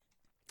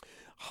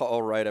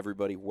All right,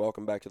 everybody,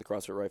 welcome back to the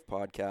CrossFit Life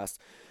podcast,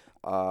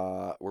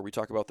 where we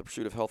talk about the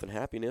pursuit of health and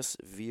happiness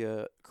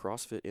via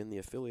CrossFit and the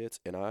affiliates.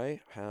 And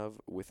I have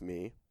with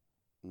me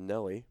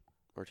Nelly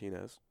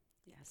Martinez,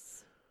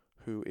 Yes.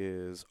 who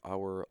is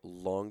our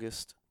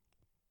longest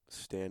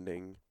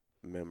standing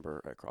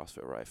member at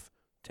CrossFit Life.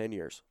 10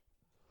 years.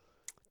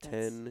 That's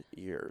 10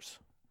 years.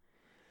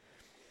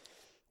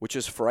 Which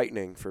is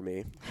frightening for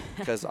me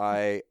because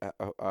I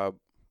am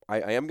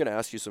going to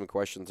ask you some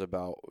questions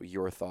about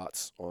your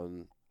thoughts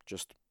on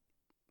just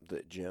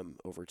the gym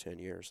over 10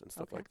 years and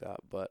stuff Okay. like that.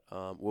 But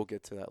we'll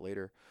get to that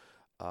later.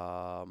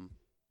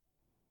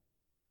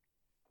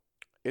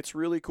 It's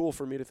really cool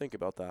for me to think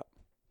about that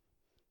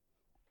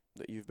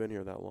you've been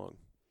here that long.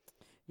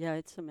 Yeah,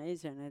 it's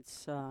amazing.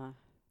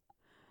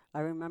 I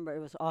remember it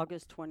was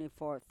August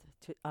 24th,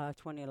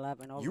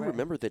 2011. You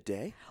remember the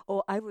day?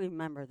 Oh, I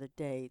remember the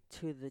day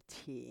to the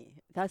T.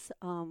 That's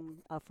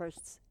our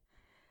first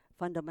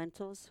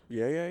fundamentals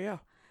Yeah.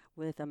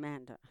 with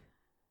Amanda.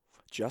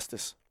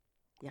 Justice.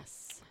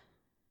 Yes.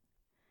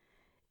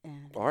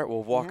 And All right,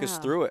 well, walk us yeah.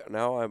 through it.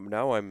 Now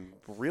I'm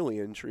really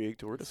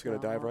intrigued. We're just going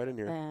to dive So, right in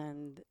here.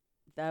 And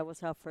that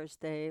was our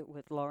first day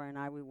with Laura and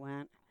I. We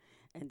went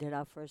and did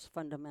our first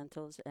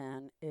fundamentals,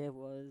 and it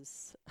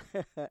was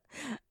the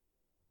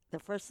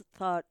first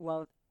thought.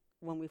 Well,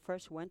 when we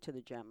first went to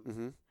the gym,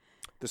 Mm-hmm.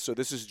 So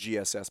this is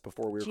GSS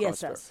before we were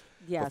GSS, CrossFit.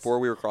 yes. Before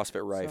we were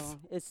CrossFit Rife. So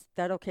is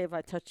that okay if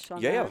I touch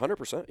on Yeah, that?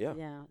 100%. Yeah.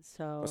 Yeah.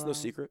 So That's no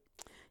secret.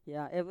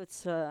 yeah, it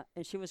was.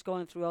 And she was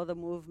going through all the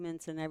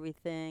movements and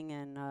everything,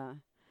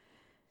 and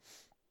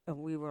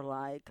we were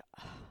like,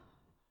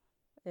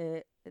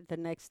 the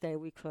next day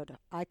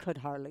I could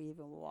hardly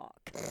even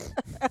walk.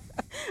 I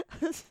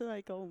was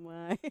like, oh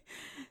my.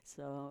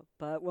 So,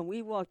 but when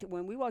we walked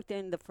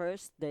in the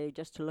first day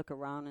just to look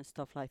around and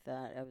stuff like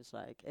that, I was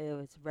like, it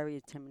was very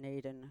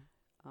intimidating.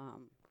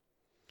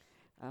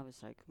 I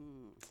was like,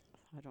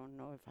 I don't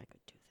know if I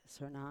could do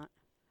this or not.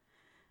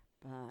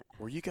 But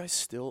Were you guys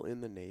still in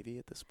the Navy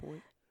at this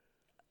point?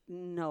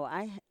 no,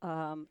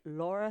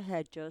 Laura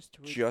had just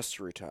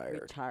Just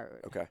retired.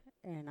 retired, Okay.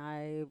 and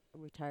I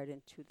retired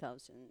in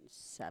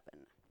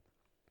 2007.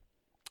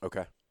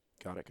 Okay.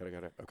 Got it.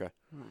 Okay.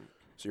 Right.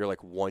 So you're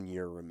like 1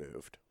 year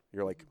removed.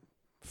 You're like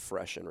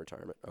fresh in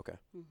retirement. Okay.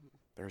 Mm-hmm.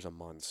 There's a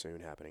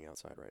monsoon happening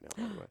outside right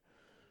now, by the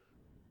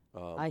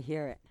way. I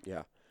hear it.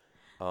 Yeah.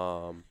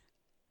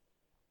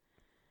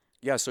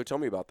 Yeah, so tell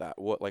me about that.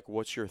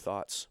 What's your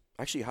thoughts?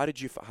 Actually, how did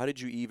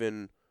you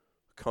even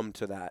come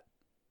to that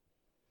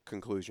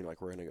conclusion?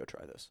 Like, we're going to go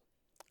try this.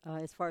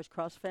 As far as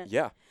CrossFit?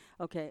 Yeah.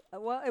 Okay.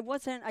 Well, it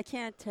wasn't, I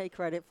can't take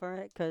credit for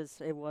it because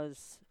it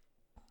was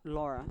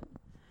Laura.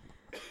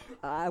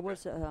 I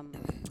was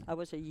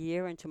a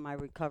year into my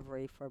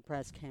recovery for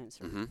breast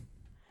cancer. Mm-hmm.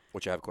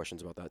 Which I have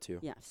questions about that too.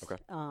 Yes.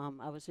 Okay.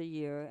 I was a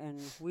year,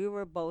 and we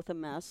were both a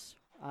mess.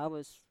 I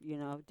was,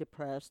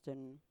 depressed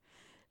and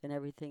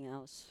everything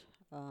else.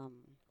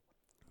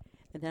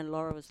 And then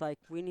Laura was like,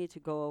 we need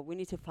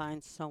to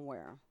find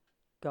somewhere.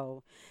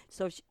 Go.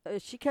 So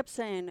she kept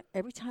saying,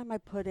 every time I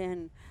put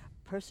in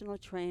personal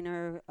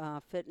trainer,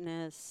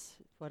 fitness,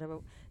 whatever,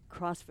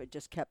 CrossFit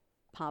just kept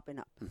popping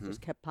up. Mhm.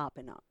 Just kept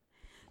popping up.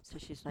 So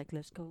she's like,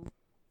 let's go.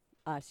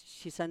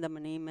 She sent them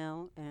an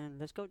email, and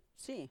let's go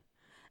see.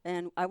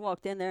 And I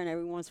walked in there, and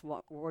everyone's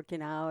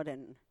working out,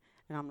 and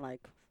I'm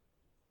like,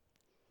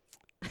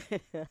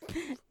 not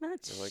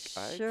You're like,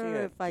 I sure can't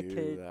if I do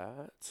could.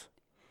 that.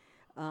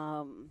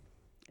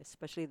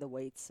 Especially the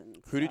weights and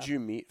Who did stuff. you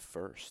meet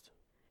first?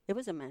 It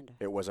was Amanda.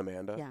 It was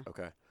Amanda? Yeah.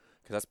 Okay.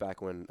 Because that's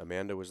back when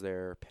Amanda was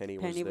there, Penny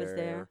was Penny was there.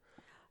 there.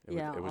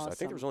 Yeah, It was. I think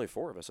there was awesome. only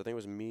 4 of us. I think it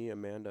was me,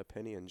 Amanda,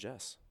 Penny, and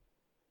Jess.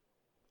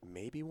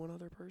 Maybe one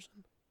other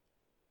person.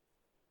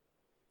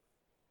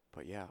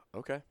 But yeah,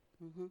 okay.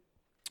 Mm-hmm.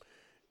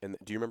 And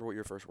do you remember what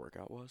your first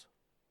workout was?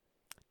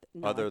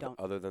 No, I don't.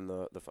 Other than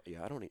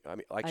yeah, I don't. I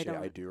mean, actually,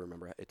 I don't. do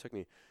remember. It took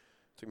me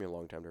a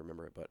long time to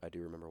remember it, but I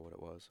do remember what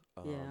it was.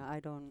 Yeah, I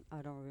don't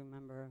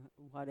remember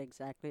what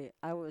exactly.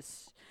 I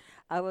was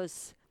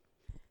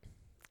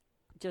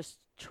just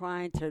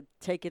trying to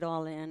take it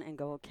all in and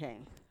go, okay,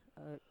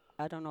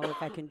 I don't know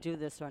if I can do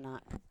this or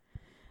not.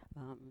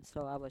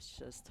 So I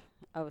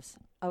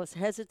was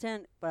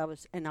hesitant, but I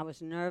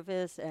was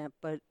nervous,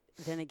 but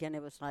then again,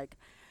 it was like,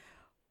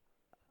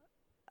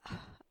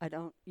 I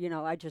don't,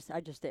 I just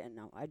didn't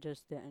know. I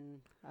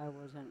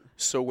wasn't.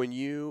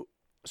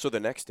 So the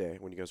next day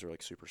when you guys are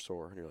like super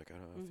sore and you're like,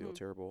 I feel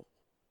terrible.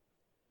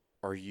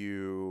 Where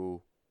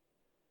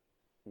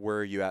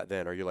are you at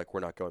then? Are you like, we're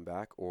not going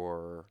back,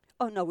 or?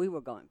 Oh no, we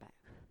were going back.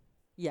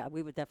 Yeah,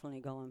 we were definitely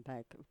going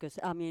back because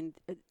I mean,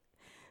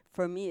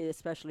 for me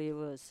especially,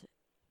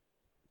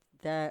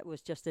 that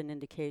was just an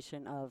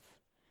indication of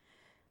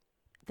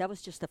that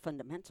was just the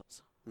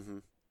fundamentals, Mm-hmm.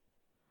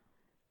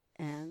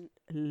 and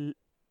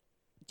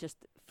just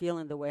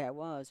feeling the way I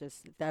was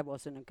that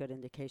wasn't a good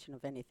indication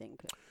of anything.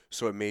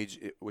 So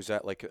was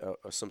that like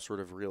some sort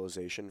of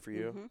realization for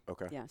you? Mhm.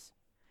 Okay. Yes,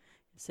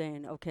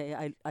 saying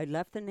okay, I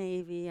left the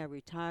Navy, I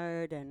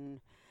retired,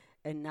 and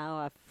now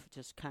I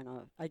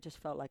just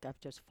felt like I've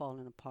just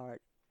fallen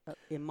apart.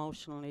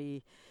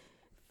 emotionally,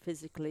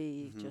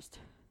 physically, Mhm. just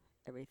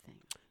everything.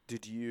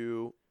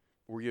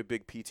 Were you a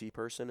big PT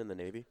person in the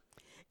Navy,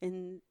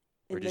 In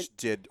or in the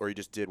you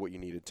just did what you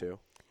needed to?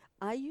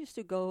 I used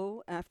to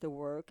go after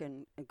work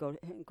and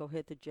go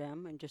hit the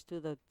gym and just do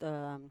the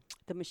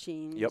Yep.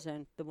 machines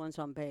and the ones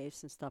on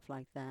base and stuff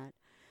like that.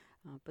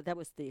 But that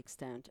was the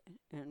extent.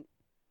 And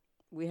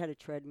we had a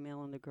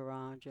treadmill in the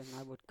garage, and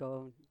I would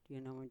go,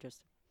 and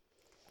just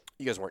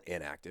You guys weren't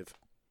inactive.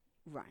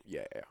 right.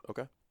 Yeah, yeah, yeah.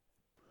 Okay.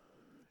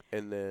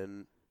 And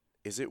then,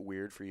 is it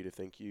weird for you to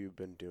think you've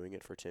been doing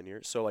it for 10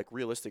 years? So, like,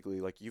 realistically,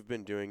 like, you've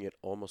been doing it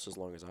almost as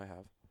long as I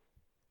have.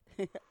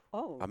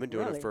 Oh, I've been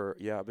doing it really? for,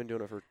 yeah, I've been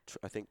doing it for,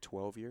 I think,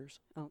 12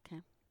 years.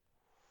 Okay.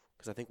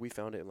 Because I think we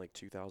found it in, like,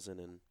 2000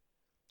 and,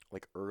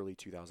 like, early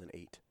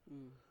 2008.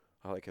 Mm.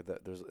 I like it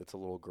that it's a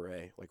little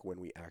gray, like,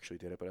 when we actually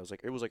did it. But it was,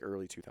 like,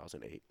 early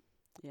 2008.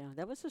 Yeah,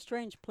 that was a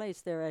strange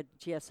place there at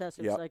GSS.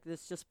 It was Yep. like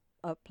this just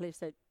a place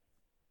that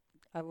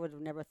I would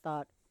have never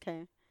thought.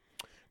 Okay.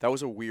 That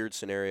was a weird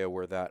scenario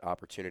where that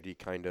opportunity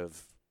kind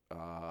of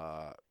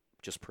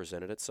just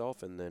presented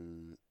itself,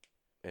 and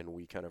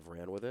we kind of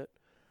ran with it.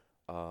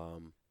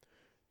 Um,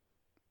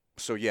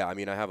 so yeah, I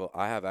mean, I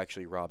have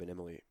actually Rob and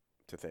Emily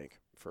to thank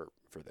for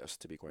this,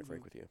 to be quite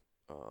frank Mhm. with you,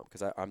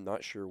 because I'm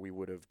not sure we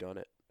would have done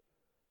it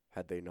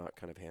had they not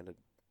kind of handed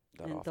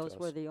that And off to those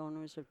were us. the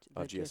owners of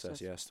the Of GSS,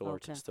 GSS. yeah,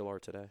 Okay. still are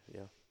today,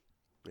 yeah,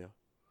 yeah.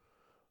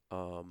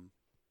 Um,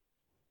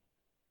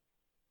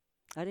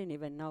 I didn't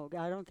even know.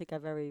 I don't think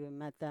I've ever even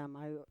met them.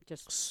 I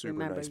just super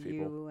remember nice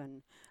people, you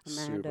and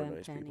Amanda super and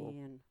nice Penny people.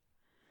 and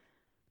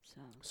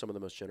so Some of the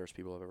most generous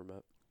people I've ever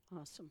met.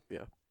 awesome.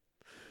 Yeah.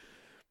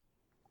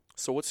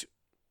 So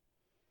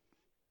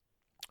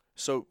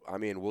I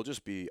mean,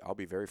 I'll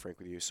be very frank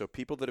with you. So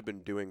people that have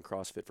been doing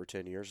CrossFit for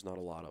 10 years, not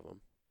a lot of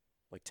them.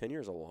 Like 10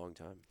 years is a long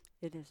time.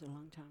 It is a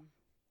long time.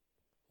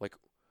 Like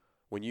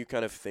when you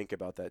kind of think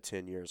about that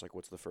 10 years, like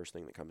what's the first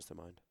thing that comes to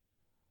mind?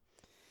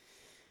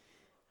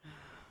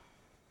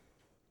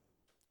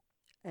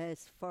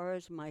 As far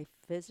as my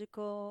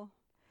physical,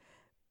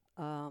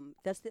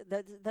 that's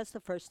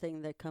the first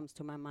thing that comes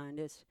to my mind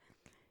is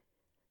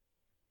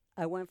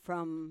I went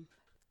from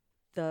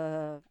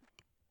the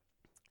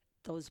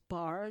those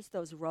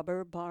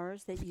rubber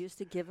bars that you used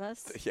to give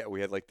us, Yeah,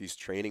 we had like these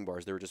training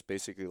bars. They were just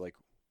basically like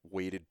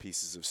weighted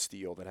pieces of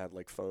steel that had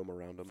like foam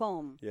around them.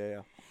 foam, Yeah,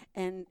 yeah.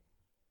 and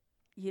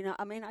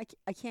I mean,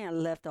 I can't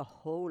lift a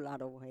whole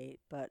lot of weight,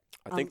 but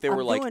I think I'm they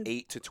were I'm like doing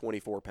 8 to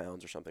 24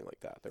 pounds or something like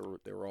that.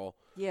 They were all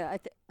yeah.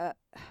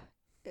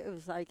 It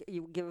was like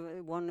you give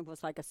one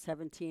was like a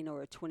 17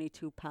 or a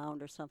 22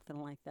 pound or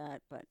something like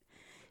that, but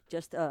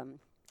just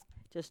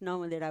just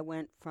knowing that I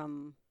went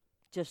from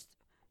just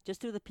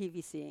do the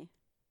PVC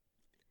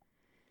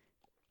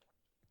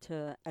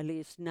to at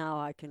least now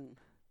I can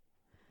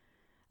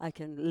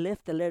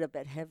lift a little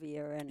bit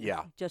heavier and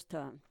yeah. just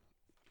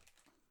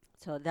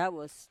so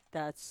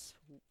that's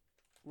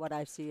what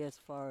I see as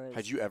far as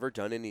Had you ever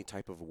done any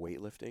type of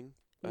weightlifting?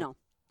 no.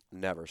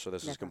 Never. So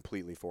this is Never.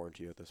 completely foreign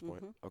to you at this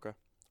point. Mhm. Okay.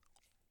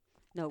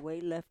 No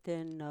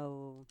weightlifting,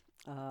 no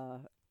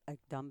like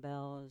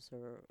dumbbells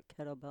or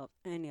kettlebell,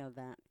 any of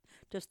that.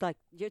 Just like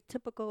your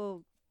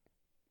typical.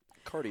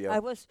 Cardio. I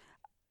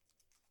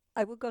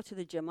would go to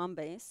the gym on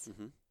base,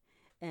 Mm-hmm.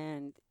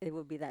 and it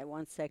would be that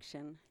one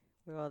section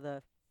where all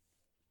the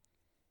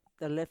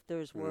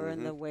lifters were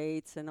and the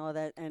weights and all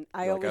that. And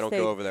I Like, I always don't stayed.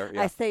 go over there.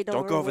 Yeah. I stayed Don't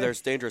over. go over where there.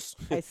 It's dangerous.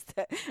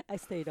 I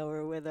stayed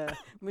over where the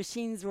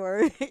machines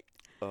were.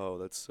 Oh,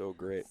 that's so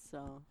great.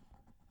 So,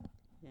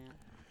 yeah.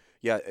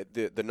 Yeah,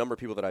 the number of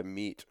people that I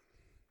meet,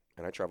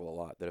 and I travel a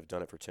lot, that have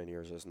done it for 10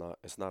 years it's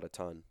not a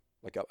ton.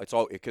 Like it's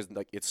all because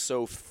like it's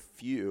so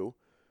few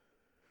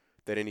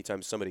that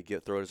anytime somebody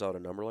throws out a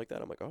number like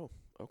that, I'm like, oh,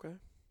 okay,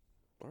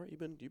 all right,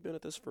 you've been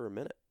at this for a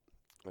minute.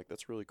 Like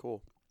that's really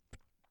cool.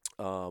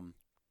 Do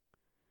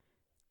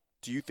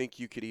you think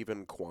you could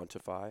even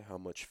quantify how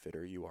much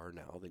fitter you are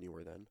now than you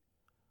were then?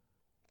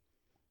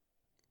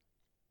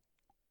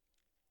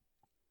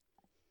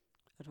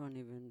 I don't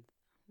even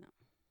know.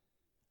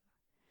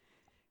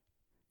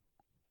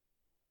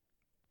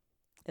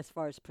 As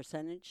far as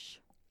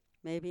percentage,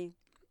 maybe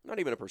Not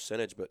even a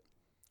percentage, but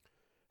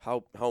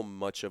how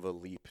much of a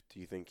leap do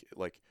you think?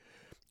 Like,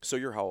 so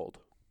you're how old?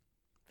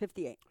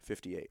 58.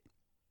 58.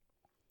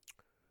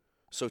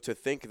 So to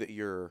think that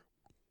you're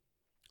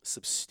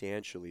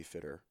substantially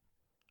fitter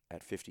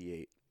at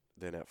 58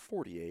 than at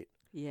 48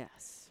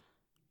 Yes,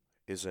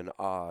 is an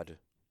odd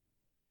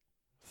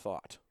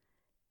thought.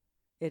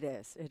 it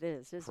is. It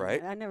is, isn't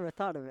Right? it? I never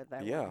thought of it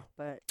that way. Yeah.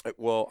 But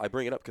Well, I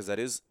bring it up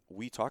because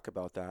we talk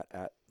about that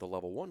at the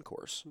level 1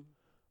 course, Mhm.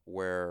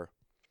 where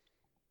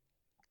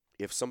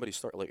if somebody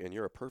and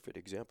you're a perfect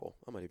example,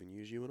 I might even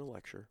use you in a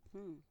lecture,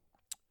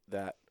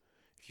 that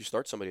if you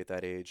start somebody at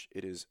that age,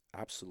 it is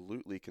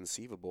absolutely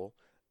conceivable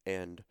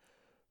and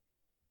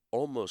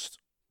almost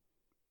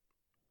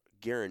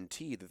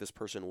guarantee that this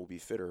person will be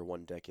fitter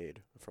 1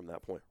 decade from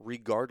that point,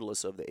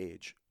 regardless of the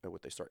age at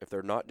what they start. If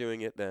they're not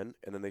doing it then,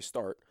 and then they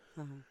start,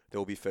 they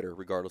will be fitter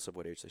regardless of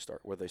what age they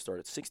start. Whether they start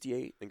at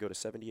 68 and go to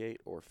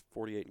 78, or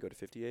 48 and go to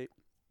 58.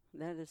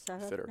 That is,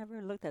 I've Fitter.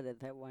 never looked at it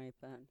that way,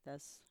 but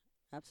that's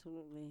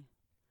absolutely,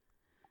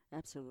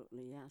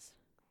 yes.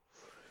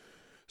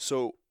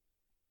 So,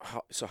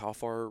 how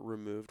far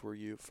removed were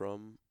you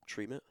from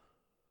treatment?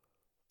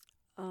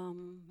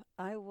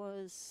 I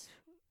was.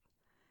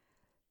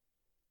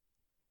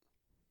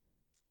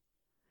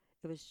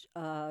 It was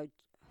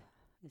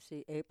let's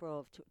see, April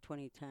of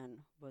 2010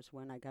 was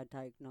when I got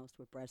diagnosed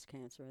with breast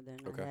cancer. Then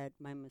Okay. I had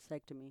my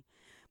mastectomy.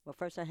 Well,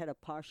 first I had a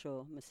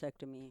partial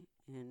mastectomy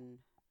in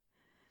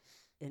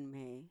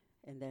May,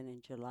 and then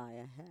in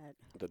July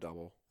The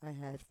double. I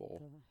had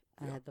Full.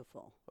 I Yeah. had the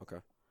full. Okay.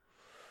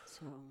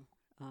 So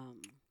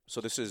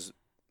So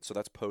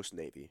that's post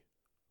Navy.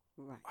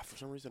 right. For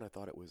some reason, I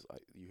thought it was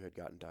you had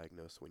gotten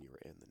diagnosed when you were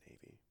in the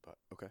Navy, but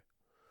okay.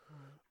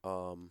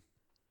 Right.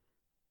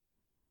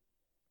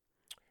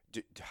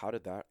 How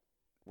did that?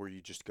 Were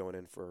you just going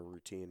in for a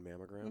routine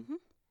mammogram,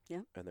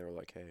 Yeah. and they were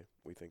like, "Hey,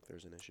 we think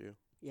there's an issue."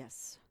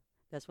 Yes,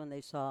 that's when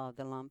they saw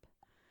the lump.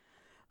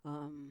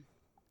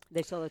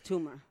 They saw the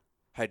tumor.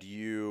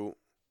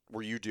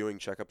 Were you doing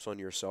checkups on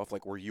yourself?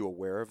 Like, were you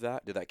aware of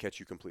that? Did that catch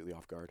you completely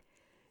off guard?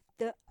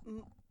 I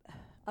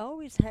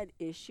always had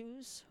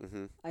issues.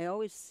 Mm-hmm. I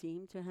always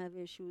seem to have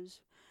issues,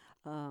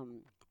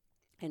 and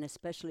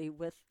especially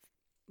with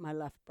my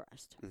left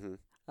breast. Mm-hmm.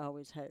 I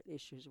always had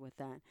issues with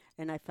that,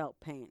 and I felt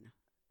pain.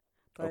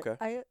 But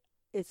Okay.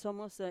 it's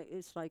almost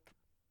it's like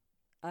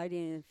I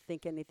didn't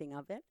think anything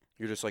of it.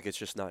 You're just like, it's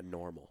just not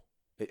normal.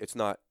 It's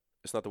not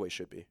the way it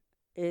should be.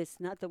 It's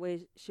not the way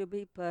it should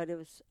be, but it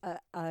was.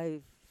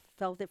 I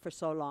felt it for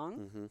so long,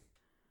 Mm-hmm.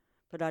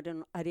 but I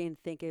didn't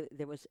think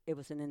it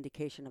was an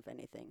indication of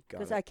anything, Got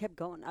because it. I kept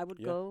going. I would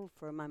Yeah. go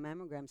for my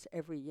mammograms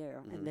every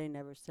year, Mhm. and they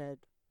never said.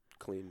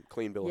 Clean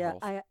bill of Yeah,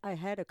 health. I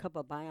had a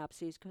couple of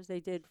biopsies because they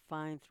did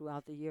fine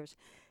throughout the years.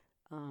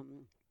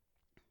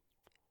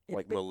 It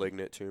Like bi-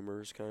 malignant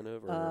tumors, kind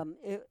of. Or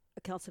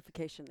a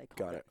calcification they called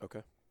got it.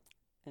 Okay.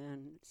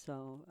 And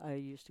so I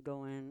used to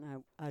go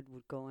in. I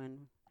would go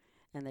in,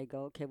 and they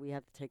go, okay, we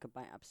have to take a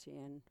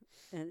biopsy,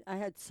 and I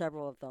had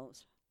several of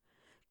those,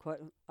 quite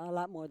a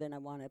lot more than I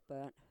wanted,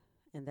 but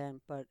in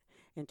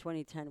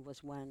 2010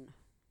 was when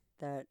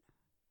that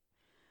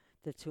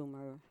the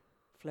tumor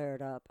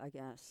flared up, I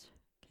guess,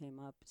 came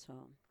up.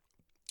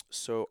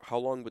 So how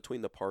long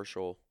between the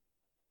partial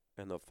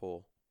and the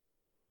full?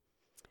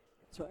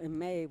 So in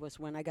May was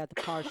when I got the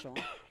partial,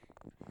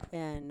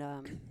 and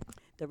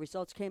the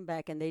results came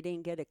back, and they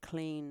didn't get a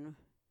clean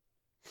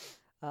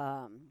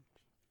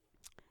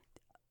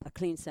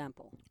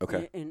sample.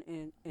 Okay.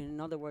 In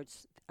other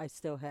words, I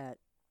still had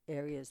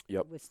areas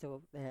Yep.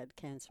 they had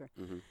cancer.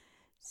 Mm-hmm.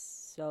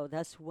 So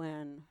that's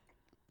when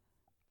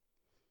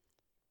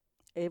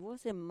it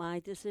wasn't my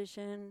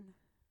decision,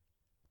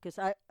 because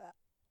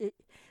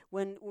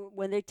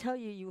when they tell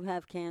you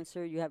have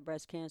cancer, you have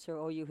breast cancer,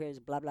 all you hear is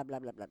blah blah blah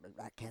blah blah blah,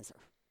 blah cancer.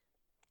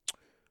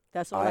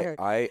 That's all I heard.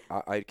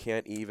 I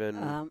can't even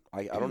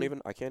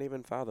I can't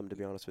even fathom, to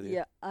be honest with you.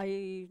 Yeah,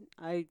 I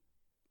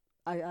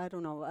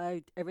don't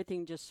know.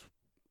 Everything just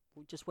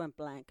went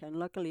blank, and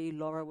luckily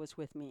Laura was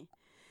with me,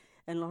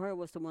 and Laura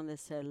was the one that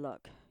said,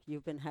 "Look,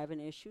 you've been having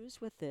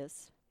issues with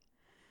this.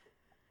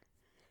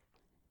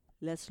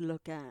 Let's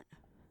look at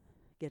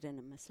getting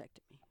a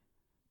mastectomy."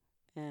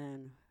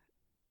 And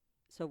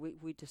so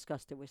we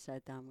discussed it. We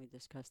sat down, we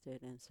discussed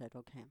it, and said,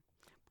 "Okay,"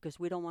 because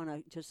we don't want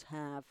to just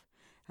have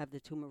the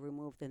tumor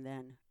removed and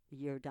then a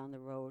year down the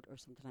road or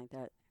something like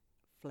that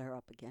flare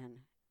up again,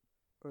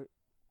 or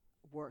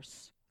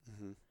worse.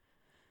 Mm-hmm.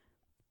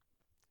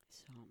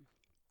 So,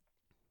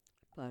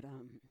 but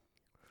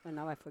and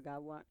now I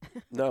forgot what.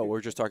 No, we're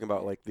just talking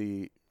about like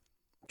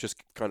just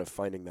kind of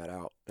finding that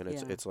out, and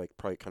Yeah. it's like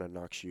probably kind of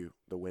knocks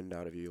the wind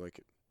out of you, like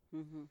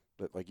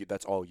Mm-hmm.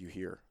 that's all you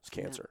hear is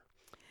Yeah. cancer.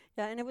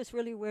 Yeah, and it was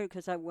really weird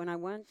because when I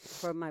went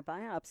for my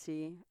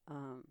biopsy,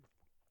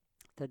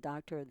 the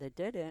doctor that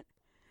did it,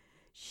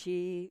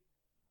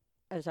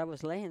 as I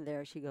was laying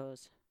there, she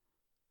goes,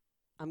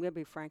 "I'm going to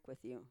be frank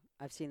with you.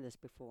 I've seen this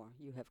before.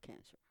 You have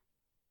cancer."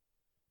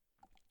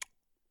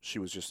 She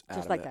was just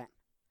Just like that.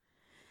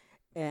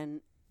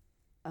 And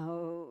I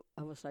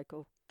was like,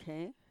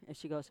 "Okay." And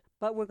she goes,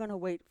 "But we're going to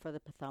wait for the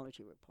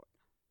pathology report."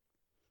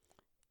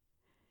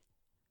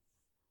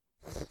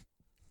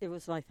 It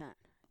was like that.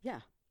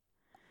 Yeah.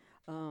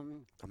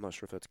 I'm not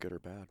sure if that's good or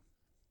bad.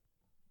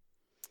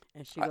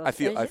 And she I goes,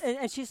 feel-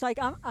 and she's like,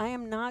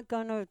 I'm not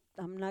gonna,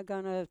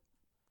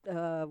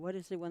 what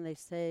is it when they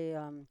say,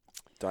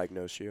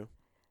 Diagnose you,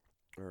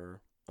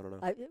 or I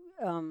don't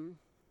know.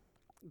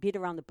 beat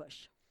around the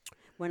bush.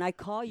 When I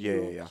call Yeah,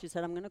 you, yeah, yeah. she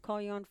said, I'm gonna call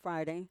you on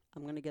Friday.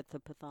 I'm gonna get the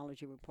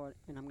pathology report,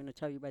 and I'm gonna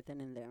tell you right then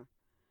and there,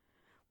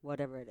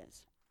 whatever it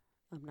is.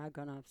 I'm not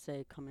gonna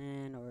say come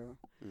in or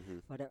Mm-hmm.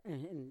 whatever.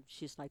 And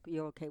she's like,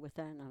 "You're okay with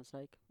that?" And I was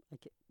like,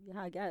 "Yeah,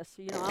 I guess.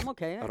 I'm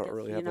okay. I don't guess,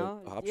 really have an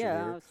option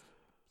yeah, here.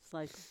 it's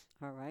like,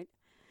 all right."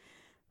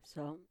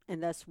 So,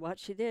 and that's what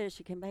she did.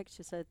 She came back.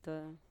 She said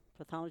the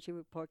pathology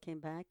report came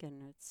back,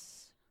 and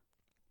it's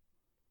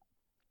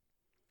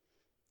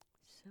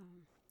so.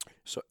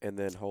 So, and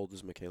then how old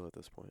is Michaela at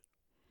this point?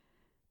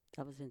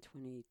 That was in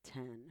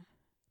 2010.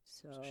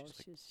 So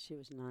she's like- she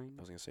was 9.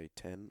 I was gonna say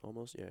 10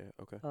 almost. Yeah.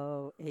 Okay.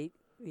 Oh, 8.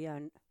 Yeah,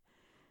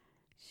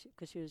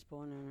 because she was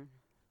born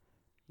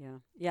in.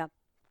 Yeah.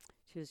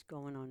 She was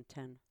going on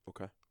 10.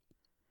 Okay.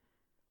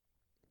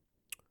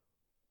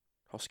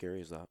 How scary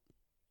is that?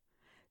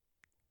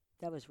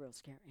 That was real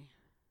scary.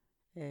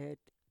 It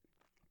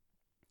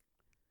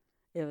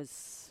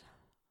was,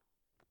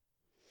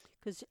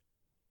 because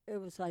it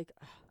was like,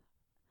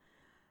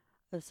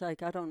 it's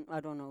like I don't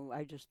know.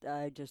 I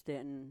just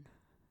didn't.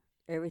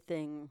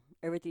 Everything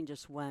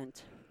just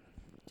went,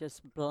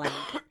 just blank.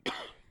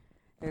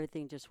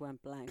 Everything just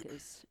went blank.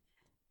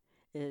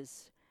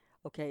 Is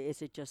okay?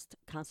 Is it just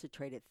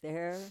concentrated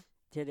there?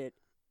 Did it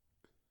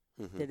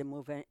Mm-hmm. did it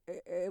move?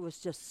 It was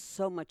just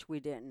so much we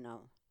didn't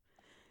know.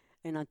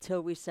 And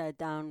until we sat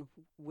down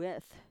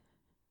with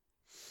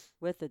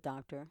the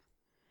doctor,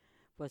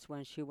 was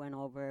when she went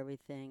over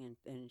everything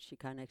and she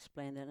kind of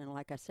explained it. And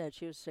like I said,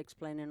 she was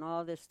explaining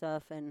all this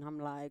stuff, and I'm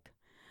like,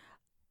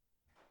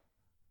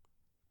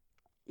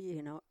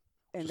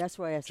 and that's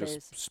why I say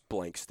Just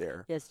blank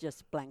stare. it's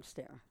just blank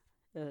stare.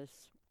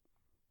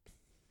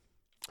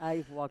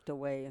 I walked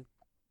away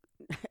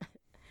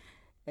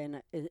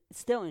and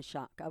still in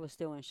shock. I was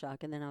still in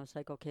shock. And then I was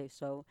like, okay,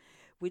 so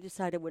we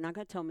decided we're not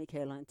going to tell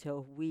Michaela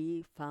until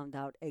we found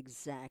out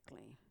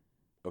exactly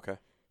Okay.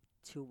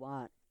 to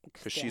what extent.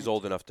 Because she's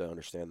old enough to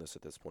understand this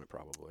at this point,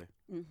 probably.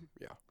 Mm-hmm.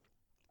 Yeah.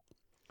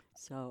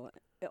 So,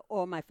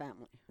 or my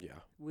family. Yeah.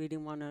 We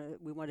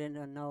wanted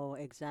to know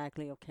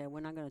exactly, okay,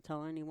 we're not going to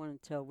tell anyone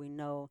until we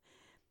know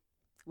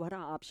what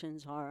our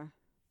options are,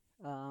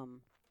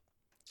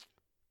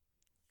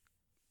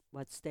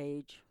 what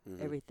stage,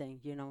 Mhm. everything,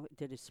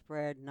 did it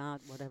spread,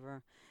 not,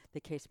 whatever the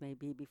case may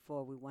be,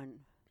 before we went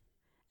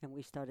and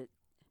we started.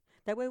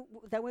 That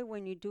way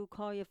when you do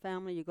call your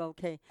family, you go,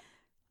 okay,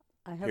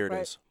 I have Here it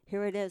is.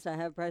 here it is, I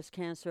have breast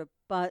cancer,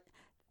 but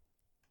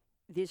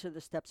these are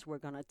the steps we're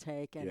going to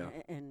take, and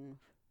Yeah. and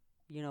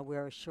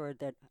we're assured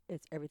that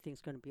everything's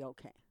going to be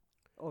okay,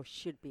 or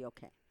should be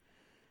okay.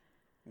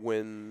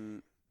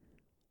 When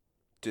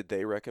did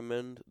they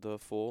recommend the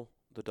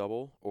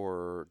double,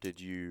 or did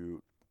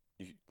you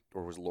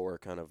or was Laura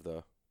kind of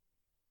the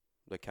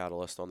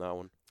catalyst on that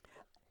one?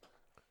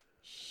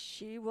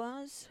 She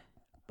was,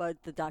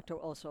 but the doctor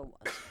also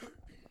was.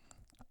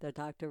 The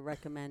doctor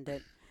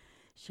recommended.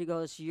 She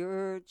goes,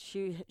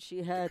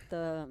 she had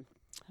the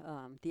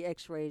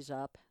X-rays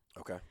up,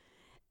 Okay.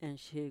 and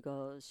she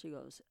goes,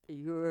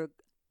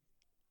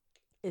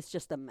 it's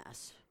just a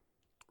mess.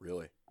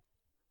 Really?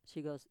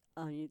 She goes,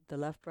 the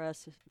left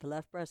breast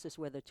is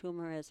where the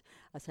tumor is.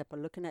 I said, but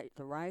looking at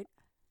the right,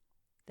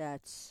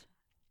 that's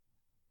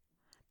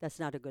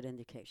not a good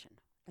indication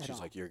at She's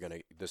all. like,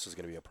 this is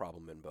gonna be a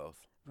problem in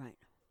both. Right.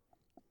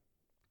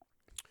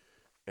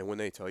 And when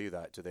they tell you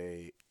that, do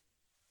they?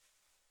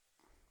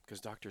 Because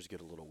doctors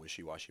get a little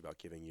wishy-washy about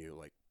giving you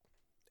like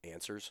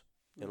answers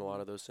in a lot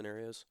of those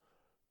scenarios.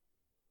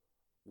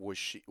 Was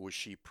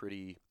she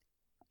pretty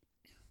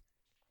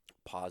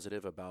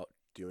positive about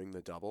doing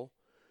the double?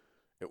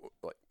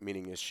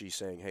 Meaning, is she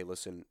saying, "Hey,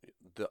 listen,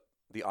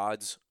 the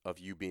odds of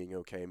you being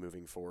okay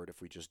moving forward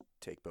if we just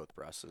take both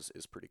breasts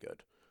is pretty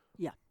good."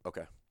 Yeah.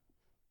 Okay.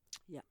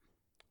 Yeah.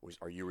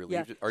 Are you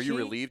relieved? Yeah, Are you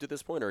relieved at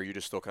this point, or are you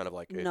just still kind of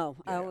like? No,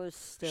 yeah, I was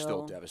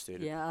still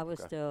devastated. Yeah, I was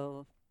Okay.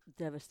 still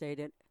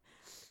devastated.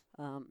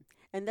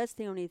 And that's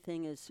the only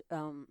thing is,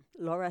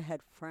 Laura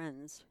had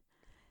friends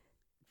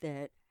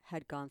that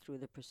had gone through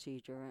the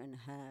procedure and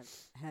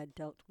had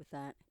dealt with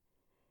that,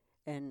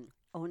 and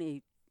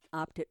only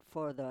opted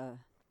for the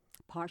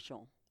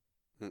partial.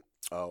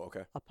 Oh,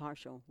 okay. A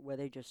partial, where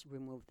they just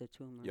removed the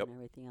tumor Yep. and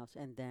everything else,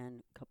 and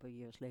then a couple of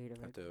years later,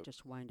 Had to- it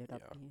just winded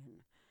up yeah.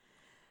 being.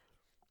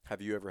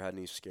 Have you ever had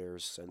any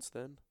scares since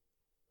then?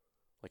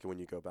 Like when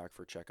you go back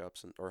for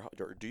checkups,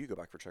 or do you go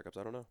back for checkups?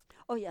 I don't know.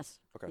 Oh yes.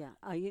 Okay.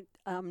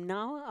 Yeah.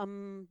 Now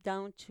I'm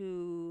down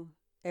to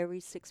every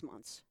 6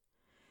 months.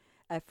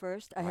 At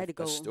first, I had to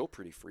go. That's still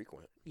pretty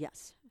frequent.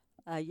 Yes.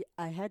 I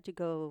had to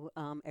go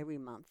every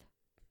month.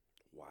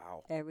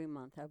 Wow. Every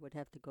month I would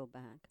have to go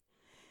back.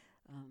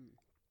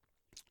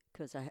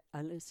 Because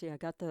let's see, I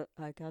got the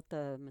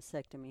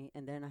mastectomy,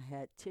 and then I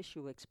had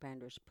tissue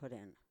expanders put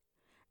in,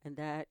 and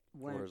that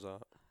went. What is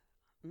that?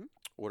 Hmm?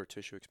 What are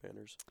tissue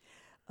expanders?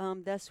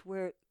 That's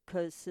where,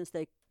 because since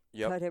they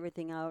Yep. cut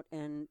everything out,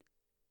 and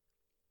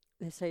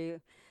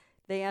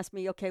they asked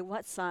me, okay,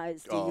 what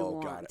size do you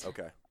want? Got it.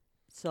 Okay.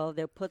 So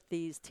they'll put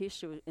these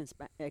tissue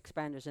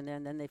expanders in there,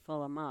 and then they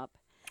fill them up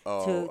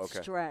Oh, to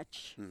okay.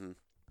 stretch Mm-hmm.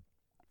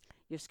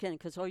 your skin,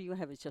 because all you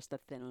have is just a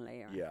thin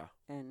layer. Yeah.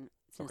 And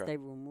since Okay. they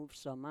remove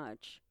so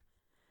much,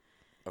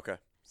 Okay.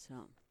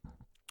 so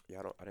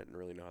Yeah, I didn't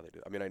really know how they do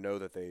it. I mean, I know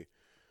that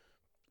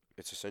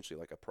it's essentially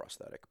like a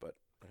prosthetic, but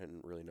I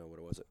didn't really know what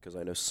it was. Because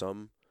I know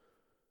some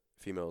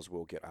females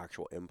will get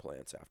actual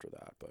implants after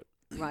that, but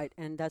right,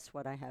 and that's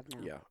what I have now.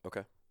 yeah,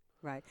 okay.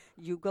 Right.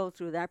 You go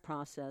through that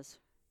process.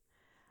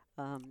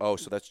 Oh,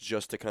 so that's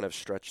just to kind of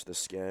stretch the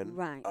skin?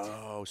 Right.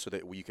 Oh, so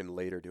that you can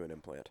later do an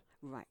implant.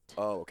 Right.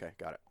 Oh, okay.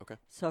 Got it. Okay.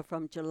 So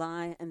from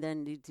July and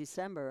then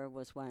December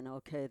was when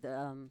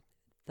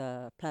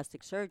the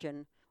plastic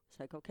surgeon was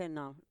like, okay,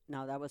 now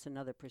that was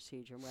another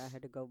procedure where I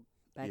had to go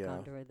back Yeah.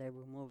 under it. They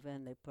remove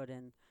in, they put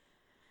in,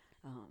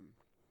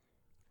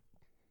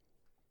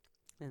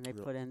 and they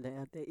Yeah. put in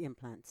the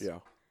implants.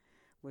 Yeah.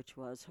 Which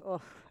was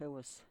it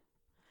was.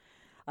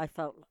 I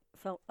felt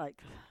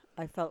like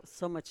I felt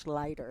so much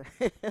lighter.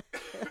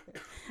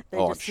 They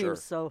Oh, I'm just seemed sure.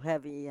 so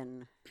heavy,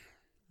 and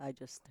I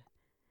just.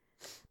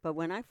 But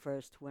when I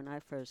first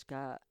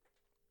got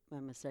my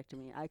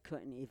mastectomy, I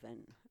couldn't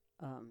even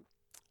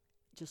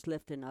just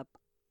lifting up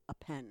a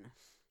pen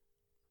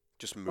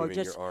Just or moving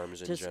just your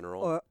arms in just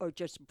general. or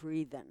just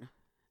breathing.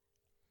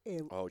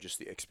 It Oh, just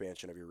the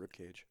expansion of your rib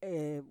cage.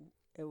 it,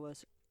 it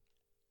was.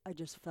 I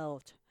just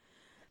felt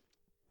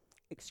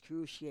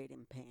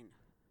excruciating pain.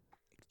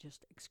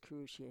 Just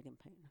excruciating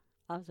pain.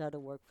 I was out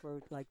of work for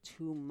like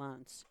 2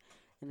 months,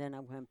 and then I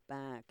went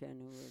back,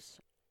 and it was.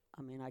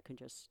 I mean, I can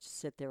just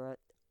sit there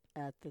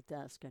at the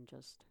desk and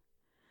just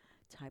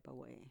type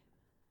away,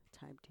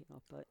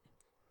 but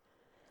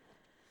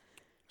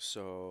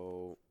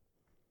So,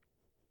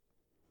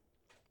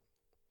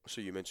 so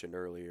you mentioned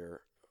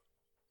earlier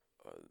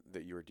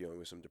that you were dealing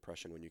with some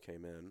depression when you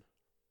came in.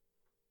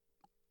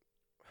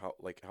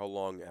 How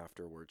long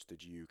afterwards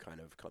did you kind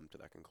of come to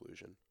that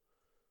conclusion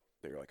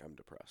that you're like, I'm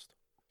depressed?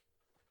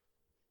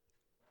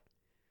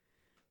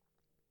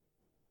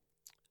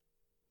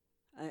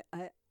 I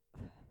I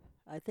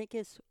I think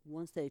it's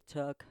once they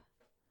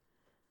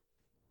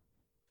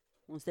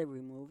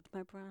removed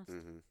my breast,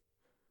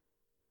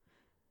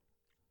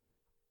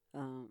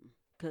 Mm-hmm.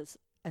 'cause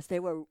as they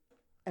were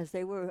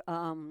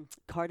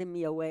carting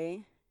me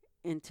away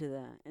into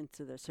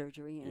the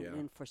surgery and Yeah.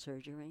 in for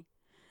surgery,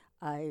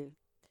 I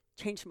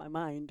changed my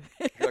mind.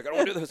 You're like, I don't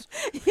want to do this.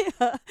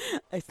 Yeah,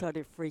 I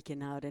started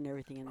freaking out and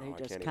everything, and Oh, I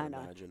can't even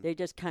imagine. they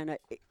just kind of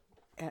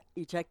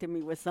ejected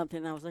me with something.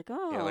 And I was like,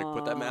 oh, Yeah, like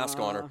put that mask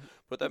on her.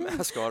 Put that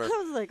mask on her.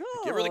 I was like,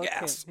 oh, Give her the okay.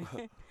 gas.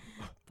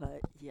 But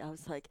yeah, I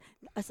was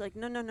like,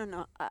 no, no, no,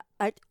 no.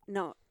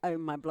 No.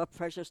 My blood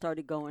pressure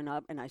started going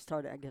up, and I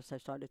guess I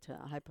started to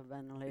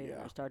hyperventilate. Yeah.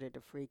 And I started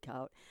to freak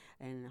out,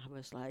 and I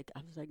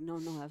was like, no,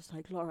 no. I was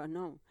like, Laura,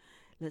 no,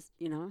 let's.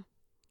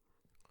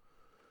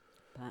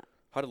 But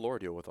How did Laura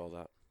deal with all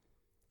that?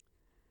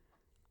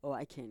 oh,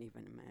 I can't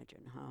even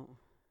imagine how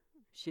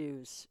she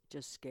was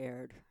just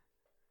scared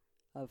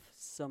of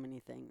so many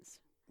things.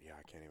 Yeah,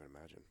 I can't even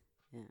imagine.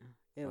 Yeah,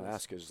 it was.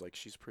 Alaska's like,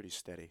 she's pretty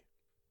steady.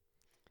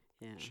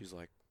 Yeah, She's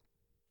like,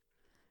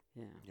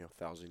 yeah,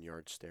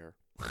 1,000-yard stare.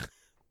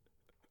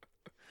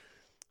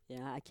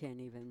 yeah. I can't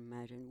even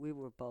imagine. We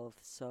were both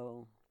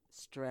so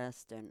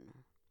stressed, and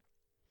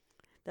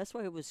that's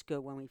why it was good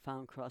when we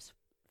found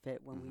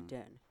CrossFit when we Mhm.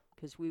 did,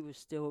 because we were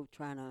still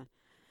trying to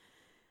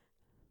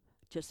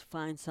just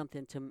find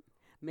something to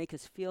make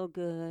us feel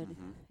good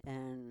Mhm.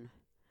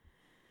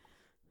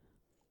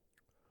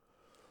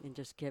 and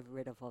just get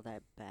rid of all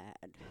that bad.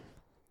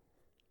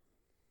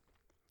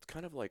 It's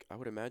kind of like, I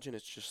would imagine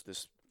it's just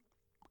this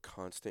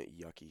constant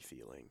yucky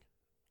feeling.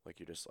 Like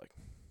you're just like,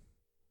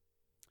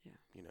 Yeah.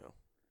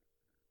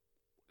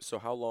 So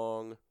how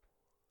long?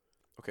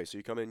 Okay, so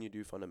you come in, you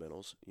do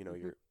fundamentals.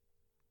 Mhm.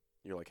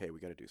 You're like, hey, we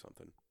got to do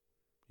something.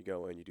 You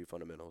go in, you do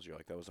fundamentals. You're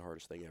like, that was the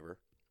hardest thing ever,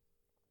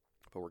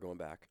 but we're going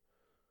back.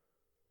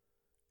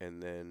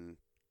 And then,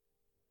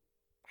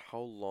 how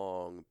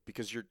long?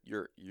 Because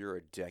you're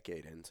a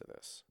decade into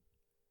this.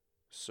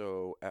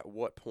 So at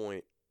what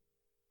point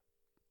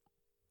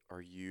are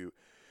you?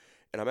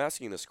 And I'm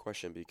asking this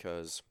question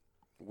because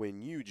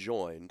when you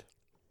joined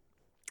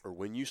or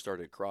when you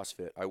started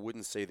CrossFit, I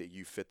wouldn't say that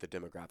you fit the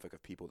demographic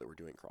of people that were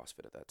doing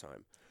CrossFit at that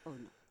time. Oh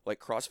no. Like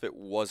CrossFit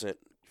wasn't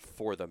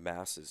for the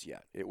masses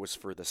yet. It was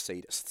for the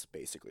sadists,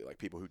 basically, like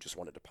people who just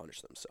wanted to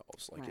punish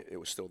themselves. Like Right. it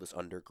was still this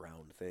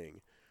underground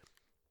thing.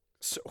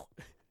 So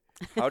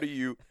how do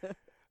you,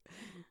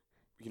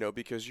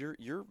 because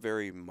you're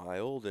very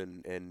mild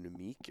and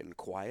meek and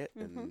quiet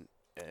Mhm.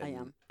 and I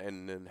am.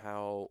 and then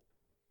how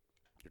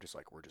you're just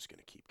like, we're just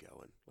gonna keep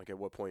going. Like at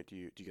what point do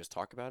you guys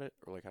talk about it,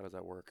 or like how does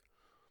that work?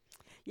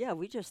 Yeah,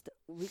 we just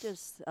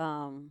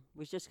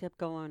kept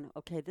going.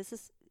 Okay, this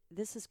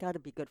has got to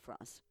be good for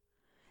us.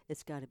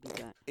 It's got to be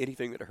good.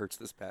 Anything that hurts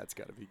this pad's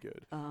got to be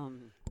good.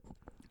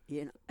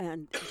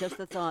 And just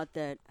the thought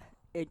that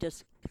it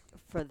just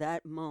for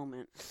that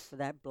moment, for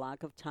that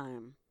block of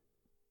time,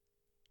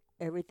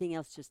 everything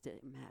else just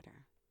didn't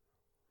matter.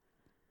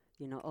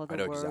 All the I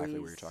know worries. exactly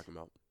what you're talking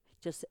about.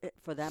 Just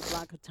for that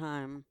block of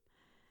time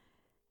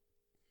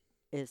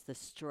is the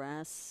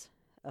stress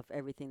of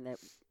everything that,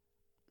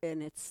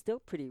 and it's still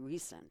pretty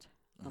recent.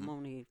 I'm Mhm.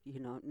 only,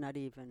 not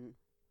even,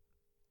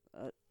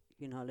 a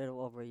little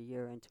over a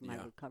year into my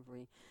Yeah.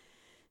 recovery.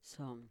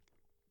 So,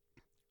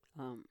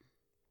 um,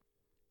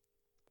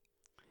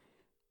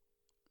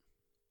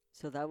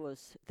 so that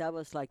was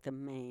like the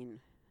main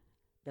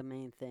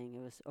thing.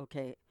 It was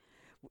okay.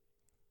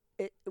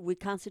 we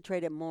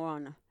concentrated more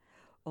on,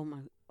 oh my,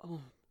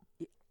 oh,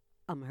 y-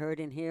 I'm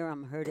hurting here,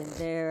 I'm hurting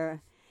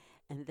there,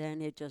 and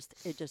then it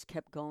just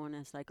kept going.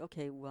 It's like,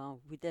 okay, well,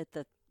 we did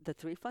the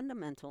three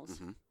fundamentals,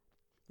 Mm-hmm.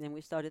 then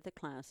we started the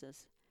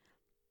classes,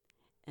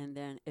 and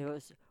then it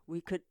was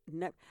we could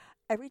never.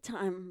 Every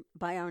time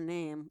by our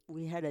name,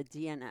 we had a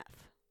DNF,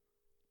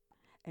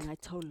 and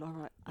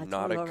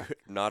Not a good,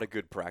 not a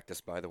good practice,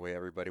 by the way,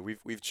 everybody.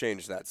 We've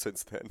changed that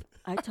since then.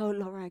 I told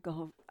Laura, I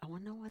go, I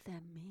wonder what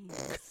that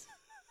means.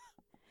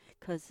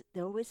 Because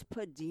they always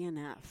put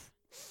DNF.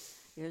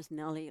 Here's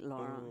Nellie,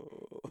 Laura,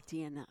 Oh.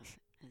 DNF.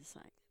 It's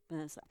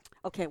like,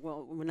 okay,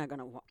 well, we're not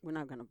gonna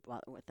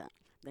bother with that.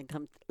 Then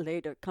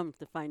come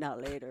to find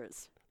out later,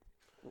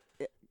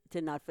 it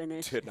did not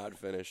finish. Did not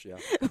finish. Yeah.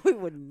 We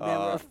would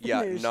never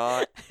Yeah, finish.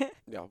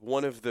 yeah.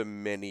 One of the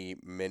many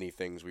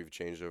things we've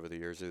changed over the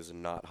years is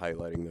not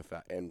highlighting the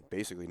fact, and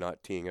basically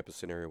not teeing up a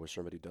scenario where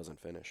somebody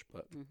doesn't finish.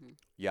 But Hmm.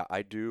 yeah,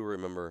 I do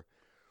remember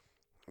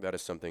that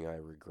is something I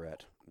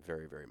regret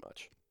very, very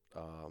much.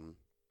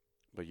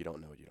 But you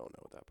don't know what you don't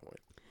know at that point.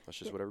 That's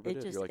just It- what everybody it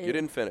did. just- You're like, it- you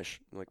didn't finish.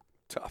 I'm like,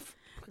 tough.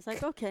 It's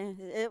like, okay,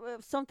 it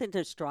was something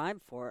to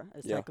strive for.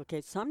 It's Yeah. like,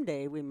 okay,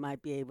 someday we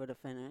might be able to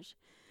finish.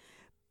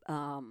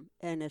 And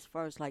as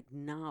far as like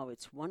now,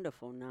 it's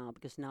wonderful now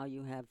because now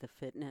you have the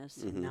fitness,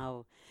 Mhm. and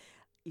now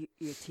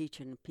you're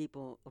teaching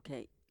people.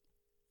 Okay,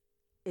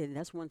 and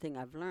that's one thing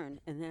I've learned,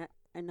 and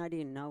I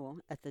didn't know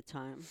at the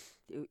time.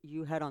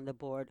 You had on the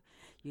board,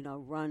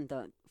 run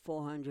the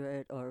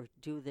 400 or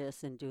do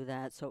this and do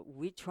that. So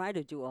we try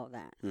to do all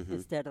that Mhm.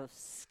 instead of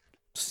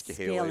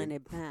Scaling. scaling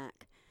it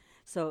back.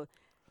 So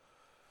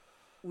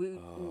we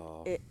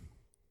Oh.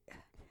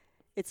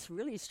 it's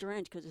really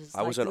strange because it's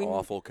I was like an we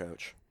awful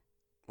coach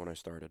when I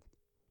started.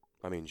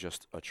 I mean,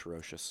 just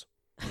atrocious.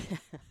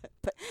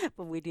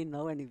 but we didn't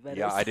know any better.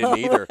 Yeah, I so- didn't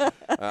either.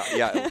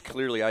 Yeah,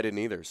 clearly I didn't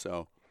either.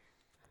 So,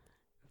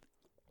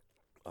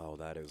 oh,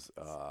 that is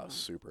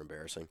super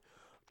embarrassing.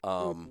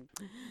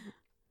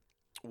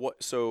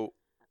 What? So,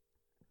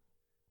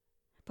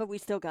 But we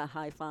still got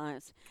high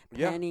fives.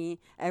 yeah, Penny,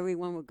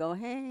 everyone would go,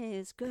 "Hey,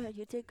 it's good.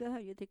 You did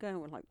good. You did good."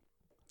 And we're like,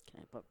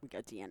 "Okay, but we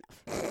got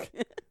DNF."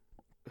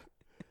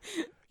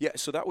 yeah.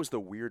 So that was the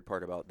weird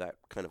part about that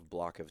kind of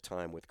block of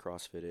time with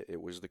CrossFit.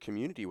 It was the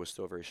community was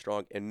still very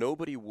strong, and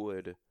nobody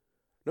would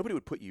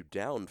put you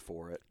down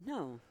for it.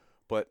 No.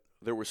 But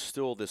there were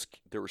still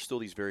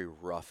these very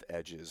rough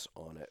edges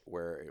on it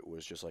where it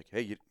was just like,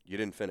 hey, you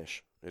didn't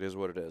finish. It is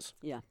what it is.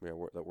 Yeah.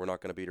 We're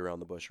not going to beat around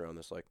the bush around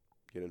this. Like,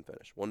 you didn't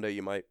finish. One day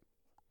you might,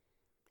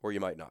 or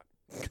you might not.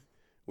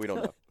 We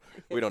don't know.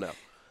 We don't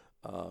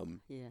know.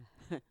 Yeah.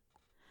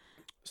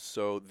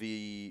 So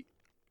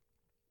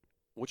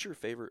what are your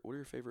favorite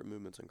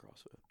movements in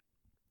CrossFit?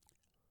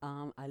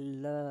 I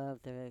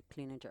love the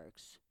clean and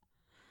jerks,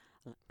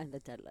 and the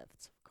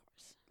deadlifts, of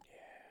course.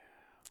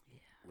 Yeah.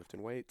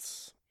 Lifting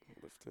weights.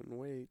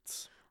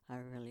 I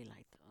really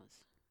like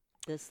those.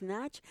 The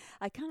snatch,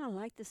 I kind of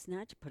like the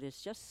snatch, but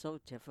it's just so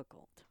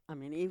difficult. I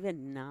mean,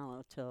 even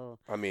now till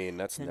I mean,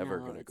 that's So never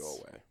now going to go it's-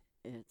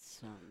 away.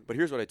 it's But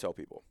here's what I tell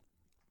people.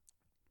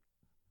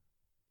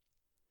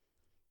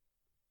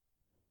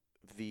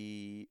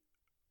 The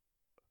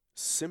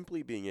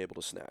simply being able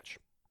to snatch,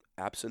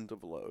 absent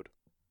of load,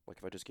 like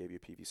if I just gave you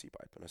a PVC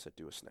pipe and I said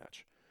do a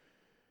snatch.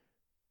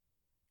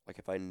 Like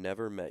if I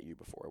never met you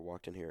before, I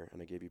walked in here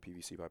and I gave you a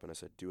PVC pipe and I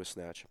said do a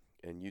snatch,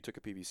 and you took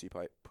a PVC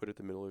pipe, put it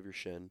in the middle of your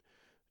shin,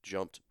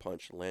 jumped,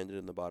 punched, landed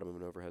in the bottom of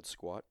an overhead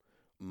squat,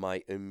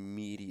 my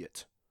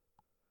immediate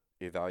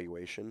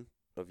evaluation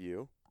of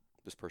you,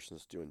 this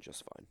person's doing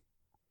just fine.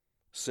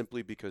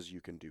 Simply because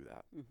you can do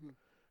that. hmm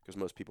Because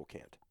most people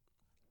can't,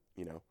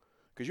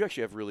 because you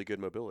actually have really good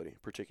mobility,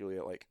 particularly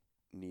at like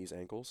knees,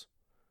 ankles.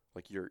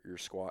 Like your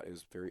squat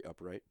is very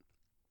upright.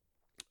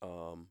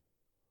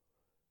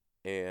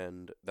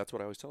 And that's what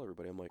I always tell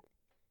everybody. I'm like,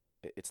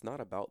 it's not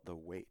about the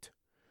weight.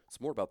 It's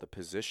more about the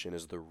position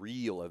is the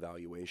real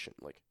evaluation.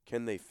 Like,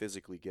 can they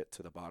physically get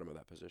to the bottom of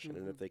that position?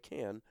 And if Mhm. they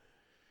can,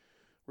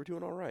 we're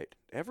doing all right.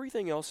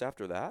 Everything else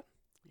after that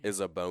is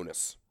a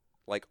bonus.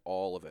 Like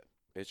all of it.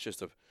 It's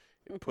just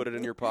put it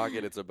in your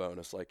pocket, it's a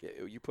bonus. Like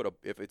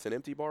if it's an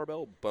empty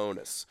barbell,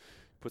 bonus.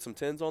 Put some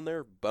tens on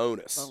there,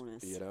 bonus.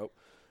 Bonus.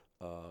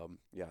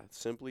 Yeah,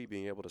 simply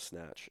being able to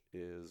snatch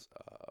is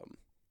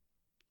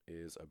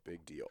a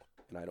big deal.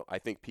 And I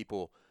think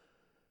people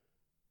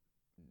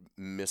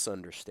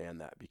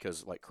misunderstand that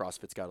because like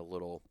CrossFit's got a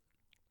little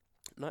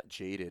not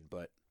jaded,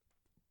 but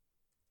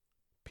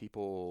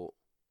people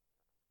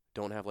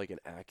don't have like an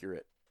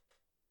accurate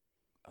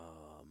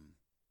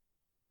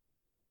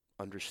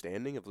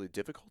understanding of the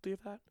difficulty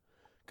of that,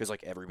 because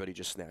like everybody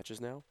just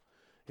snatches now.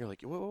 You're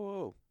like,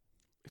 whoa,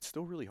 it's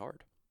still really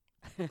hard.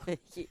 Yes.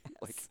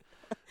 Like,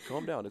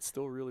 calm down, it's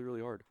still really,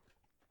 really hard.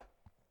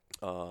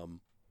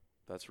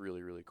 That's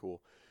really, really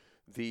cool.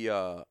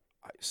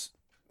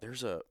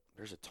 There's a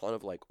ton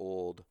of like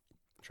old.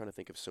 I'm trying to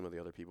think of some of the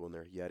other people in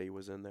there. Yeti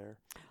was in there.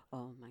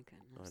 Oh my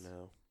goodness. I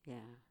know. Yeah.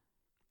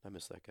 I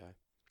miss that guy.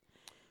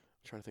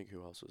 I'm trying to think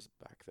who else was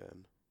back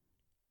then.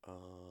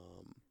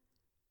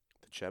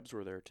 The Chebs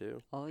were there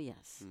too. Oh,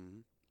 yes. Mm-hmm.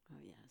 Oh,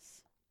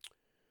 yes.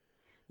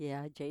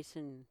 Yeah,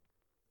 Jason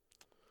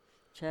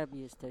Chubb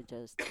used to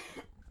just,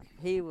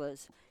 he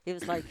was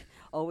like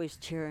always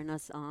cheering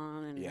us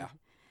on. Yeah.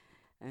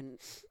 And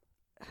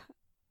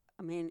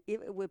I mean,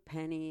 even with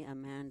Penny,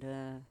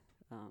 Amanda,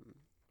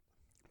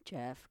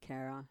 Jeff,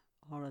 Kara,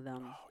 all of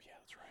them. Oh yeah,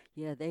 that's right.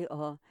 Yeah, they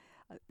all.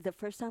 The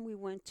first time we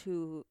went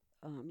to,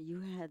 you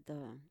had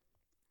the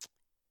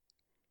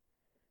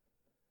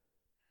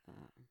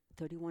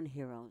 31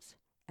 Heroes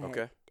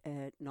Okay.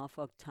 at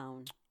Norfolk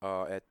Town.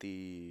 At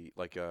the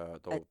At the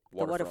the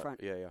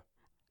waterfront. Yeah, yeah.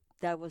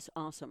 That was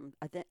awesome.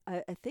 I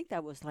think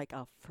that was like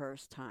our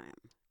first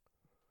time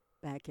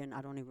back in,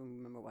 I don't even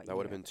remember what That year.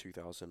 would have been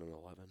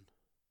 2011.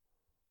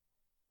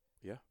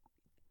 Yeah.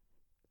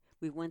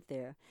 We went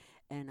there,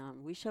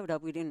 and we showed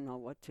up. We didn't know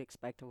what to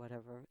expect or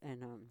whatever,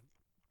 and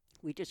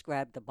we just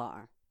grabbed the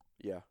bar.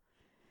 Yeah.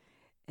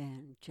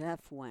 And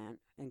Jeff went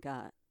and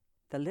got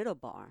the little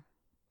bar,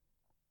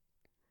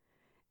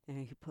 and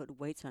he put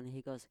weights on it.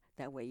 He goes,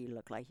 "That way you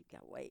look like you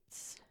got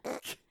weights."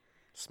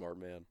 Smart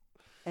man.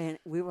 And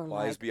we were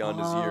Wise like, beyond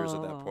his years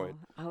at that point.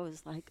 I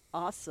was like,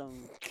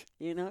 awesome,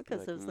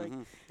 because it was like,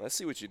 I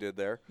see what you did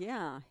there.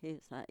 yeah.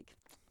 He's like,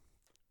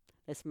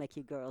 let's make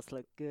you girls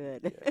look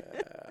good.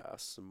 Yeah,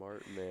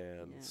 smart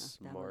man. Yeah, that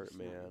Smart was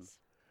man. nice.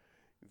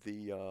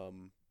 The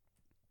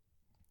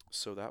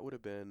so that would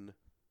have been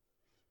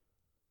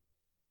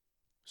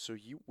so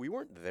we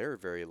weren't there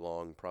very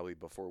long probably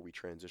before we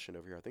transitioned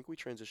over here. I think we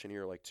transitioned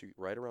here like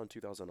right around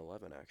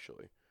 2011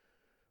 actually.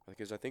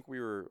 Because I think we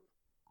were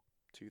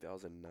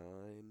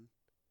 2009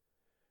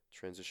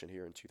 transitioned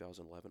here in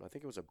 2011. I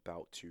think it was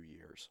about 2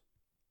 years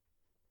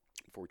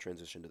before we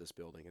transitioned to this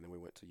building, and then we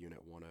went to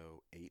Unit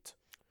 108.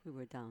 We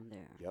were down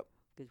there. Yep.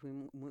 Because we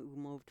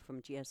moved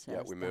from GSS.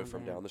 Yeah, we moved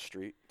from there. down the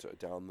street to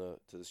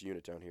this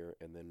unit down here,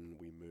 and then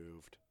we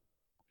moved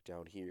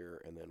down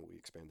here, and then we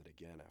expanded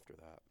again after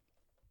that.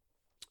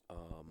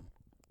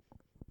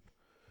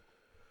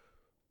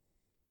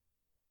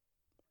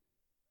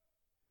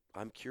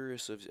 I'm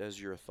curious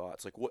as your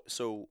thoughts. Like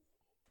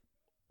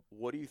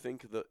what do you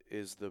think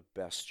is the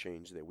best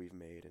change that we've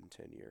made in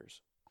 10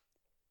 years?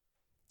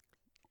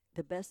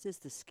 The best is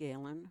the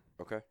scaling.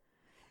 Okay.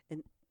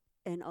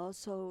 And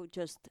also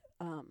just,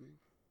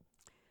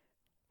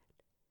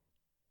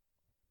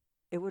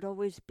 it would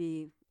always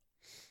be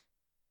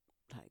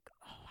like,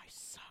 oh, I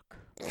suck.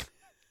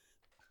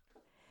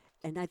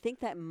 And I think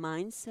that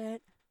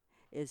mindset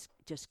is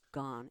just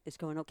gone. It's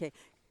going, okay.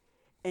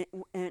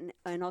 And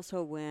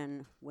also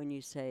when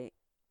you say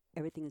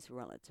everything is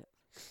relative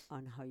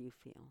on how you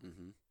feel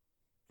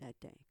that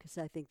day. Because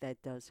I think that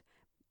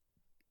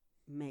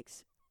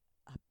makes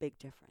a big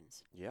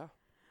difference. Yeah.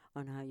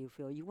 On how you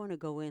feel. You want to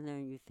go in there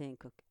and you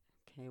think,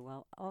 okay,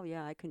 well, oh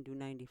yeah, I can do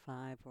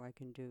 95 or I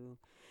can do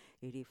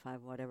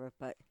 85, whatever.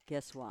 But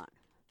guess what?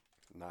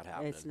 Not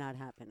happening. It's not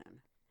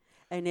happening.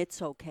 And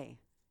it's okay.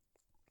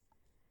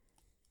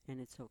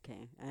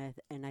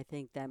 And I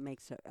think that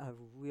makes a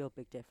real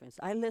big difference.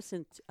 I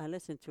listen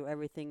to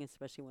everything,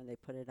 especially when they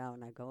put it out,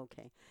 and I go,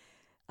 okay,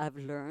 I've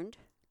learned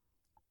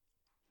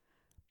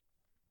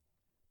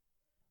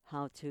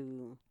how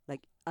to,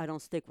 like, I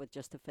don't stick with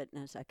just the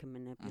fitness. I can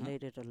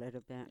manipulate it a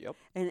little bit. Yep.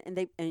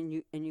 And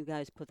you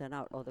guys put that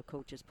out, or the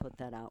coaches put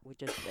that out. We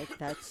just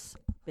that's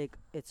big.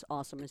 It's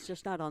awesome. It's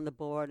just not on the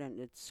board,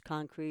 and it's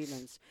concrete,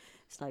 and it's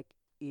like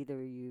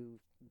either you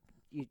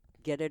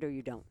get it or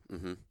you don't.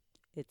 Mm-hmm.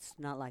 It's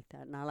not like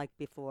that. Not like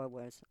before,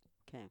 where it's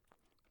okay.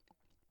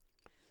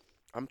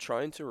 I'm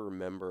trying to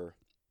remember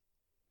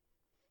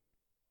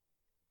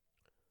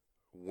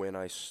when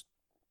I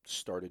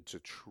started to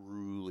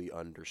truly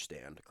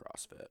understand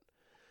CrossFit.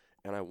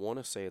 And I want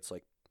to say it's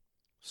like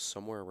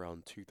somewhere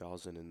around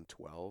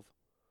 2012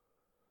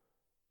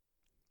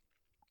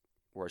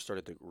 where I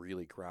started to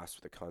really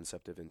grasp the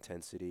concept of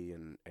intensity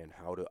and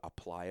how to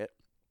apply it,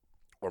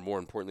 or more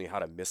importantly, how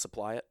to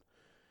misapply it,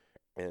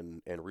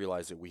 and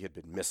realize that we had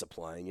been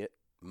misapplying it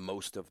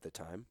most of the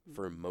time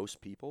for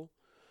most people.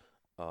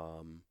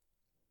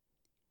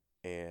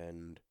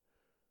 And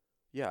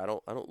yeah, I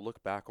don't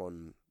look back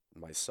on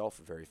myself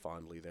very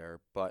fondly there,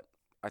 but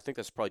I think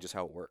that's probably just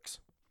how it works.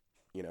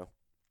 You know,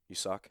 you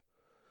suck.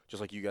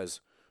 Just like you guys,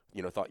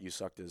 thought you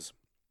sucked as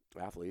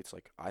athletes.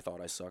 Like I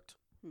thought I sucked.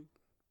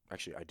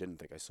 Actually, I didn't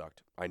think I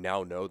sucked. I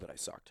now know that I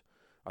sucked.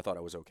 I thought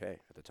I was okay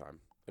at the time.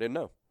 I didn't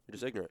know. You're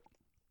just ignorant.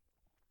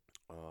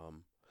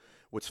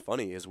 What's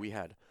funny is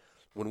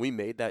when we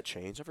made that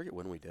change, I forget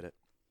when we did it,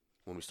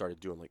 when we started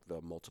doing like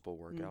the multiple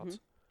workouts,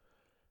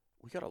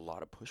 we got a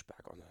lot of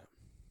pushback on that.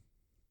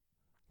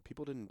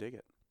 People didn't dig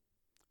it.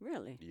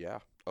 Really? Yeah.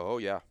 Oh,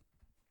 yeah.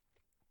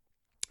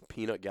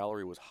 Peanut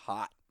Gallery was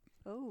hot.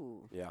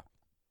 Oh. Yeah.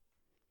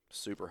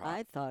 Super hot.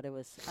 I thought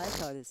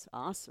it's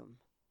awesome.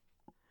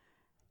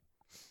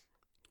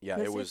 Yeah,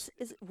 it was.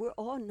 We're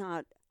all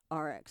not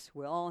RX.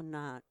 We're all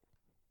not.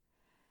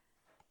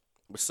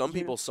 But some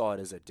people saw it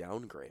as a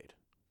downgrade.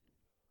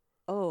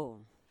 Oh,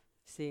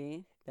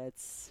 see,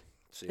 that's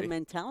the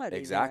mentality.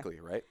 Exactly,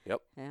 right?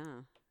 Yep. Yeah.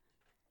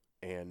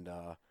 And,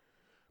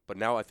 But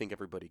now I think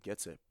everybody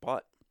gets it.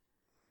 But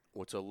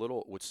what's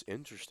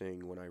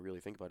interesting when I really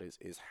think about it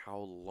is how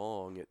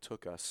long it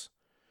took us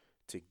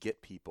to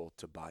get people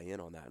to buy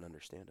in on that and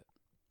understand it.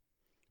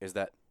 Is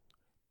that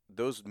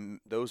those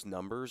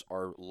numbers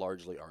are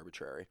largely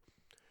arbitrary.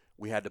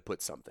 We had to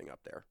put something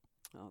up there.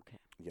 Okay.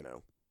 You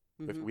know,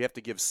 Mhm. we have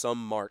to give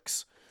some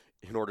marks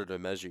in order to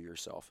measure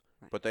yourself,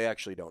 Right. but they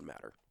actually don't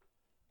matter.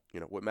 You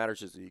know, what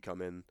matters is that you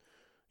come in,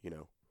 you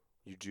know,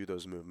 you do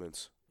those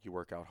movements, you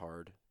work out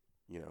hard,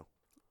 you know,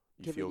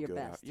 you Give it feel your good.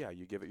 best. Yeah,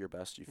 you give it your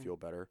best, you Yeah. feel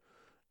better,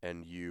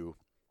 and you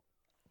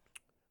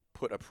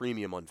put a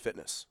premium on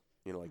fitness.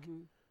 You know, like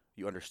Mhm.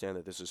 you understand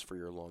that this is for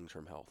your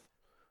long-term health.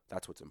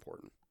 That's what's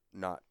important,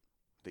 not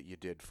that you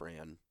did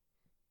Fran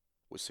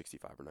was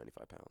 65 or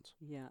 95 pounds.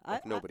 Yeah.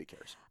 Like nobody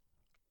cares.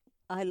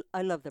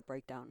 I love the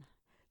breakdown.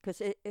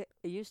 Because it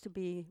used to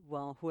be,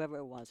 well, whoever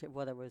it was,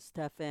 whether it was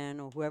Stefan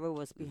or whoever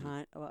was Mhm.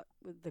 behind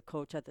the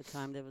coach at the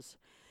time,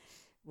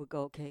 would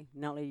go, okay,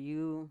 Nelly,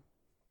 you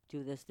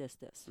do this, this,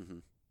 this. Mm-hmm.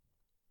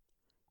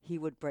 He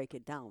would break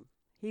it down.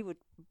 He would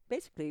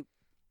basically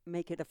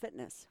make it a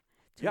fitness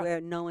to Yeah.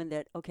 where knowing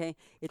that, okay,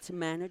 it's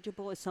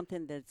manageable, it's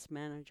something that's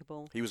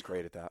manageable. He was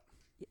great at that.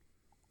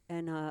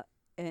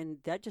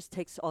 And that just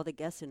takes all the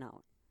guessing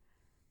out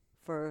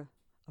for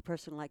a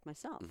person like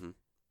myself. Mm-hmm.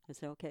 And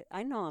say, okay,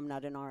 I know I'm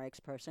not an RX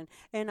person,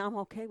 and I'm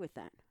okay with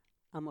that.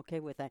 I'm okay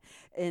with that.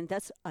 And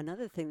that's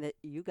another thing that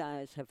you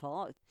guys have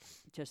all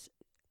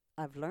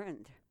I've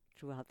learned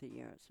throughout the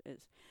years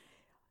is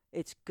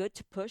it's good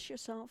to push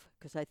yourself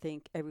because I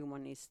think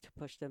everyone needs to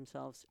push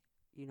themselves,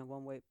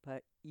 one way,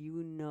 but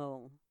you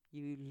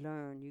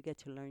learn, you get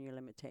to learn your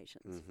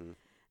limitations Mm-hmm.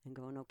 and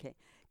going, okay,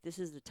 this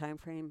is the time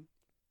frame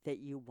that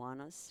you want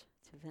us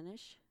to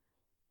finish.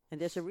 And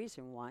there's a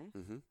reason why.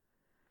 Mm-hmm.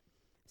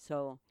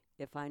 So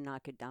if I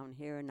knock it down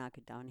here,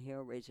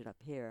 raise it up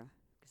here,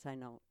 because I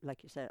know,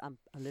 like you said, I'm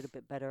a little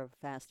bit better,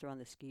 faster on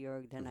the ski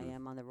erg than I Mhm.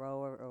 am on the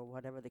rower or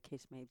whatever the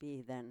case may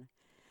be, then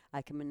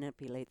I can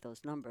manipulate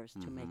those numbers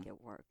to make Mhm.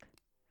 it work.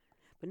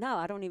 But now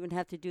I don't even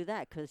have to do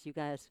that because you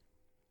guys,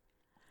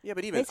 Yeah,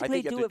 but even I Basically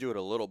think you do have it- to do it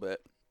a little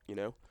bit, you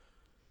know.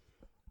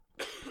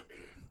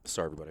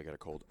 Sorry, everybody, I got a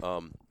cold.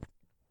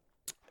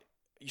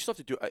 You still have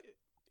to do.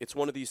 It's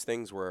one of these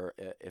things where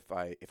if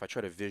I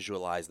try to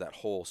visualize that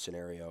whole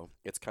scenario,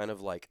 it's kind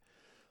of like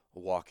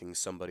walking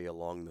somebody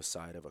along the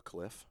side of a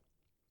cliff,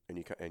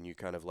 and you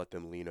kind of let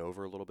them lean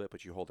over a little bit,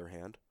 but you hold their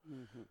hand.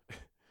 mhm,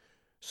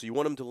 So you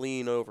want them to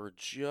lean over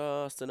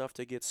just enough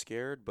to get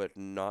scared, but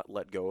not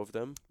let go of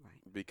them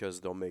right. because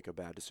they'll make a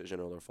bad decision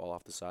or they'll fall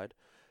off the side.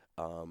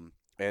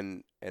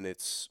 And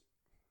it's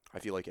I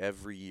feel like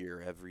every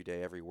year, every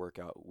day, every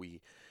workout,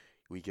 we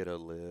get a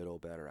little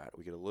better at it.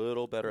 We get a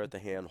little better at the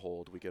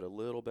handhold. We get a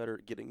little better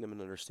at getting them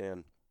to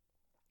understand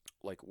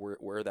like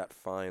where that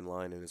fine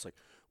line is, like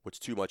what's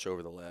too much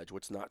over the ledge,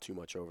 what's not too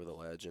much over the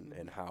ledge,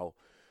 and how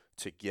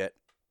to get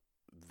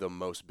the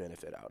most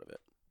benefit out of it.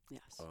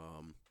 Yes.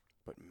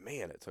 But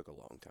man, it took a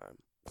long time.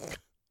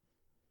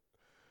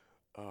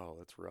 Oh,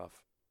 that's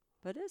rough.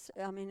 But it's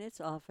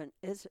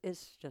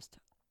just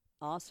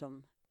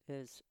awesome.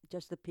 Is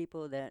just the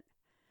people that,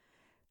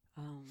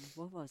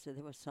 what was it?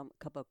 There was some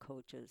couple of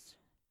coaches,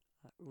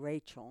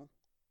 Rachel,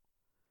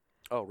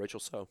 Oh, Rachel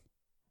So.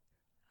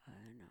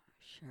 and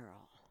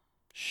Cheryl.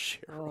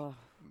 Cheryl, Oh,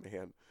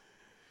 man.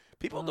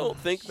 People don't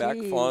think back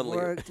she fondly.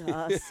 worked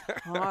us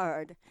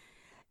hard,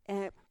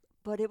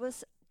 but it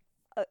was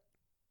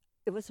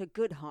a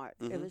good heart.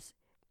 It Mhm. was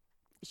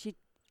she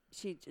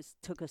just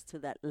took us to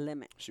that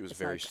limit. She was It's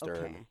very like, stern.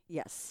 okay,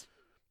 yes.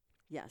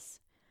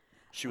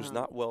 She was Um,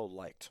 not well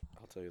liked.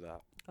 I'll tell you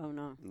that. Oh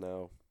no,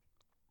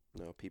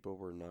 No, people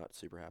were not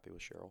super happy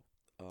with Cheryl.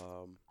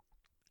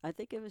 I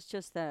think it was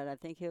just that. I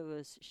think it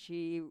was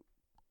she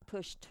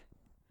pushed,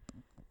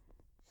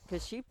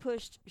 because she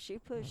pushed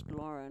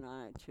Laura and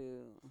I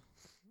to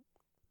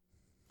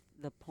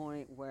the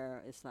point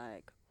where it's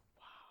like,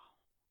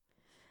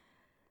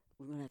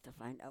 we're gonna have to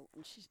find out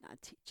when she's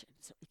not teaching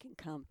so we can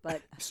come.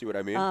 But See what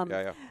I mean? Um,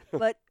 Yeah.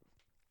 but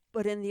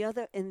in the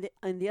other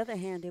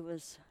hand, it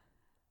was,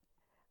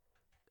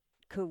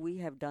 could we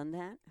have done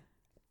that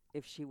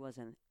if she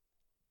wasn't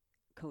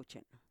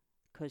coaching?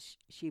 Because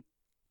she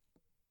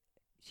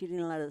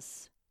didn't let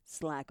us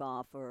slack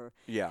off, or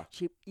Yeah.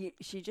 she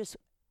just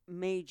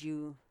made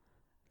you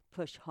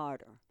push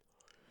harder.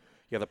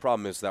 Yeah, the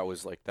problem is that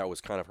was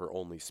kind of her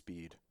only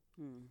speed.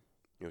 Hmm.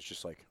 It was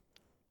just like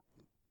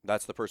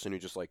that's the person who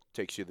just like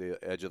takes you to the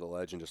edge of the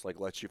ledge and just like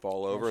lets you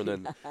fall over, and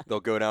then they'll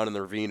go down in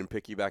the ravine and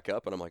pick you back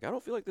up. And I'm like, I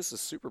don't feel like this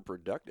is super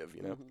productive,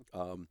 you know.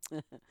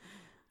 Mhm.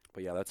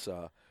 But yeah,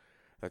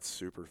 that's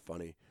super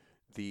funny.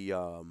 The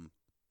oh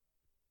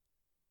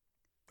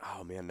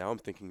man, now I'm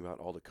thinking about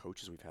all the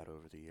coaches we've had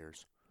over the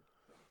years.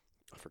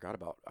 I forgot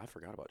about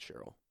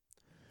Cheryl.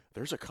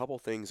 There's a couple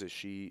things that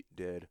she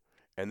did,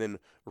 and then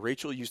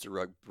Rachel used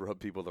to rub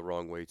people the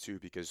wrong way too,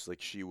 because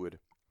like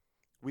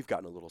we've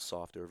gotten a little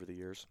soft over the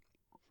years.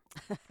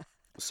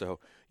 So,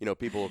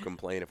 people will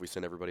complain if we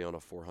send everybody on a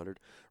 400.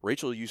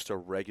 Rachel used to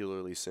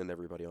regularly send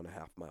everybody on a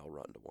half-mile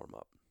run to warm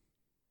up.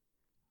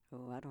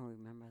 Oh, I don't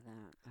remember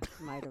that.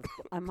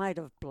 I might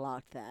have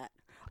blocked that,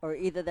 or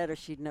either that, or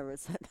she'd never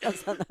said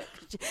us on that.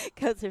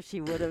 Because if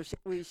she would have,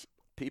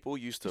 People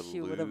used to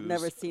she would have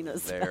never lose seen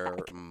us their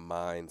back.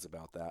 minds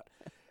about that,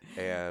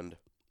 and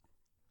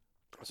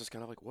I was just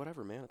kind of like,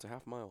 whatever, man, it's a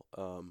half mile.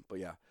 But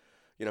yeah,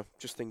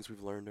 just things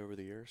we've learned over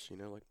the years.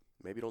 Like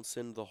maybe don't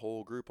send the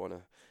whole group on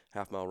a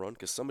half mile run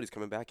because somebody's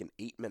coming back in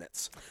 8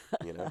 minutes.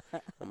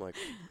 I'm like,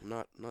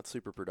 not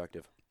super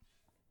productive.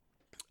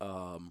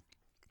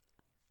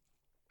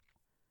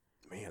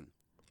 Man,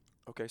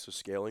 okay, so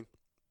scaling.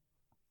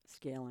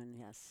 Scaling,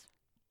 yes.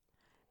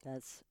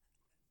 That's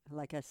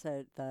like I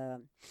said.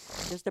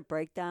 Just a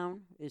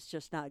breakdown is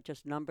just not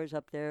just numbers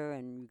up there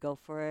and you go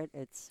for it.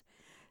 It's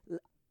l-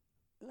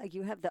 like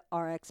you have the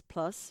RX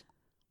Plus,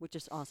 which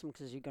is awesome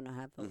because you're gonna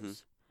have Mhm.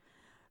 those,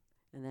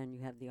 and then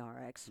you have the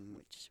RX,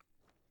 Mhm.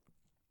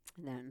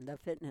 and then the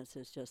fitness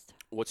is just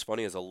What's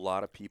funny is a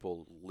lot of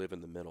people live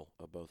in the middle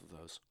of both of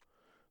those.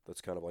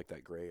 That's kind of like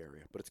that gray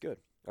area, but it's good.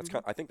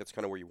 Mhm. I think that's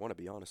kind of where you want to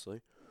be,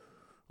 honestly.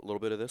 A little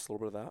bit of this, a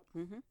little bit of that.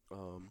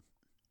 Mhm.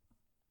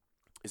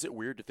 Is it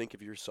weird to think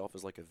of yourself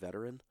as like a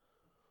veteran?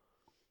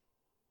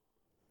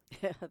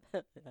 Yeah,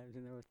 I've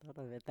never thought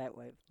of it that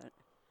way, but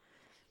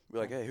Be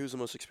like, hey, who's the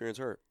most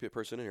experienced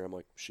person in here? I'm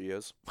like, she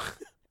is.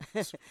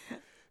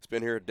 It's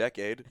been here a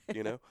decade.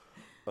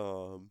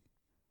 Um,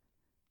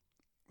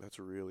 that's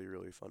really,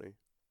 really funny.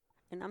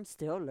 and I'm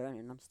still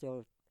learning. I'm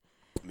still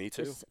Me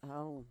too.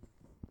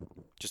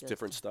 Just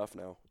different just stuff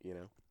now.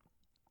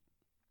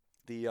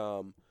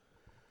 The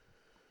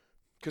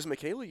because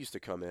Michaela used to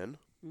come in.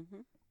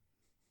 mhm.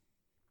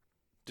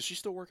 Does she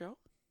still work out?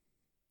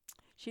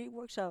 She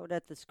works out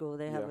at the school.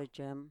 They have Yeah. a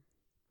gym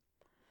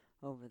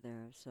over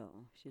there,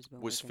 so she's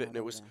been Was working out fitness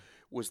over was there.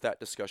 was that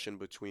discussion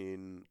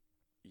between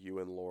you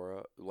and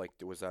Laura? Like,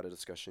 was that a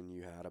discussion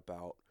you had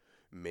about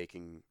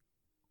making?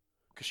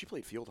 Because she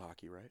played field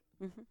hockey, right?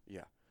 Mhm.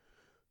 Yeah.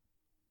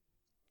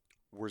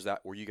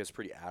 Were you guys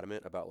pretty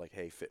adamant about like,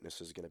 hey,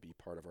 fitness is going to be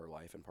part of our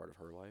life and part of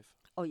her life?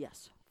 Oh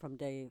yes, from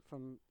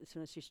as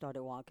soon as she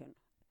started walking,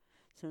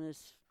 as soon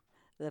as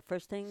the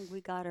first thing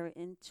we got her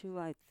into,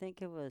 I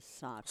think it was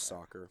soccer.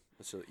 Soccer.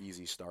 It's an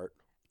easy start.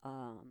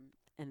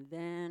 And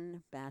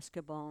then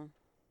basketball,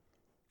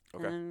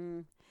 Okay.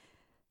 and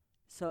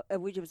so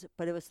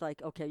but it was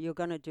like, okay, you're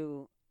gonna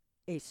do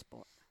a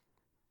sport.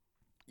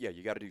 Yeah,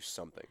 you got to do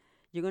something.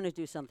 You're gonna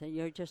do something.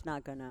 You're just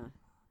not gonna.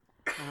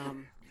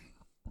 Um,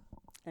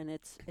 and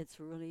it's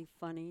really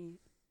funny,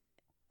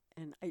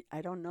 and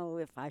I don't know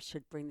if I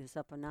should bring this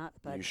up or not,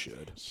 but You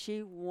should.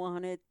 she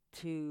wanted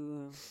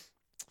to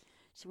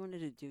she wanted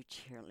to do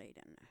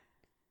cheerleading,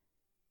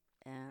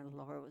 and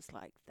Laura was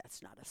like,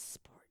 "That's not a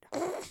sport.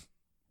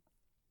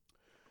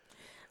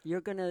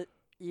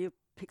 You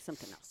pick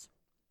something else.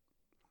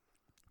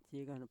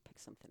 You're gonna pick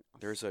something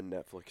else." There's a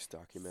Netflix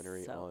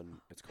documentary So-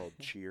 on. It's called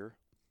Cheer.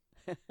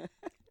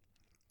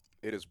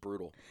 It is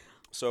brutal.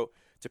 So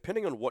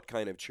depending on what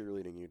kind of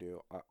cheerleading you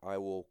do,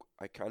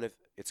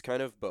 it's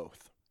kind of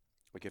both.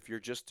 Like if you're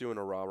just doing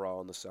a rah rah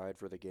on the side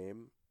for the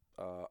game,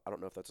 I don't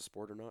know if that's a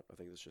sport or not. I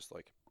think it's just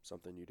like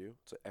something you do.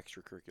 It's an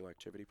extracurricular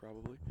activity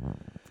probably.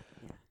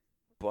 Yeah.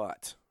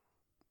 But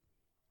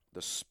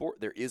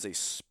there is a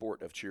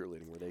sport of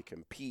cheerleading where they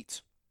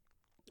compete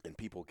and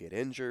people get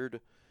injured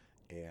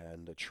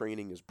and the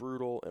training is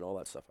brutal and all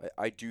that stuff.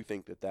 I do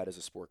think that is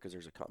a sport because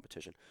there's a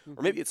competition.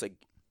 Or maybe it's a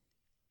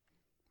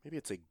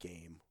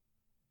game.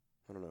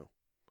 I don't know.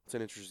 It's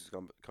an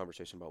interesting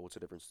conversation about what's the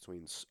difference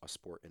between a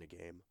sport and a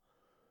game.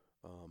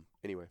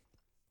 Anyway,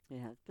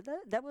 Yeah, but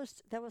that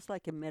was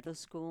like in middle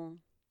school,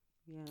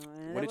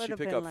 and when that did she would have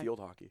pick been up like field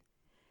hockey?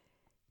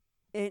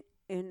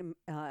 in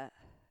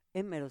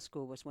middle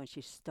school was when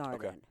she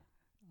started,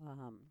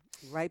 um,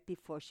 right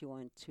before she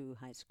went to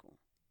high school,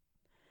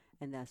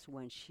 and that's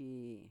when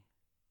she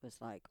was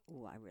like,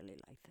 "Oh, I really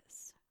like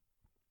this."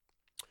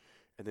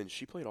 And then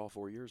she played all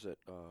 4 years at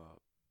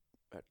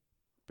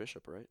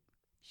Bishop, right?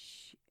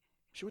 She,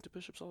 She went to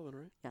Bishop Sullivan,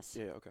 right? yes,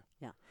 Yeah, okay.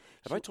 yeah.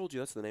 Have She- I told you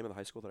that's the name of the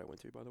high school that I went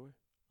to, by the way?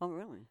 Oh,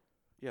 really?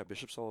 Yeah,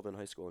 Bishop Sullivan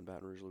High School in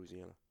Baton Rouge,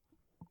 Louisiana.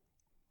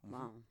 Mhm.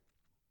 Wow.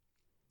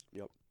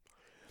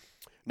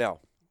 Now,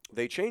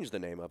 they changed the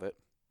name of it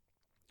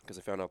because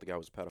I found out the guy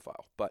was a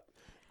pedophile. But,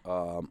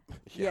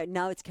 Yeah.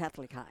 Now it's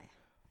Catholic High.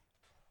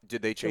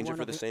 Did they change it one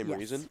for of the the- same yes.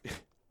 reason?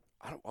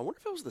 I wonder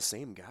if it was the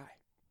same guy.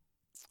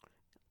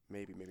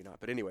 Maybe, maybe not.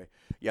 But anyway,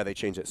 yeah, they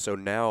changed it. So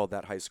now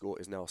that high school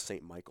is now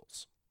St.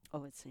 Michael's.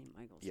 Oh, it's St.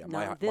 Michael's. Yeah,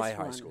 No, my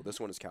high school. This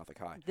one is Catholic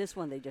High, This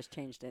one they just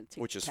changed it to.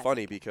 which is Catholic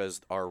funny High.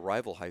 because our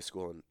rival high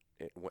school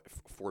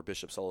for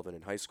Bishop Sullivan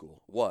in high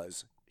school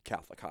was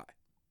Catholic High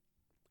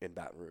in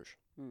Baton Rouge.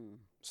 Hmm.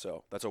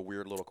 So that's a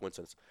weird little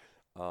coincidence.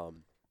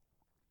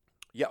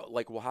 Yeah,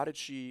 like, well, did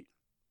she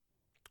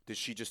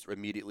just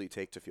immediately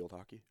take to field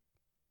hockey?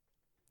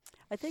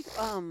 I think,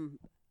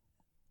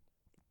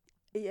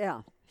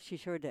 yeah, she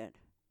sure did.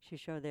 She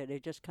sure did.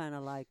 It just kind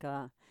of like,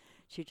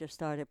 she just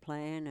started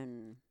playing,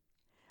 and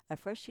at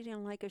first she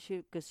didn't like it,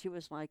 because she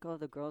was like, oh,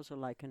 the girls are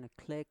like in a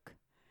clique,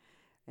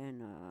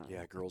 and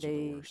Yeah, girls are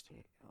the worst.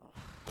 oh,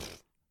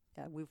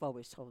 yeah, we've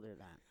always told her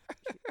that.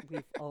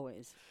 We've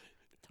always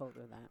told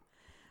her that.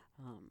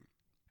 Um,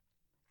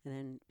 and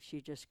then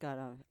she just got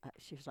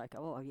she was like,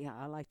 oh, yeah,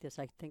 I like this.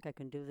 I think I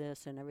can do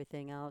this and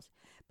everything else.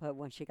 But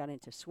when she got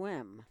into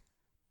swim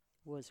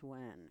was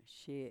when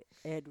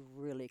it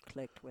really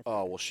clicked with Oh,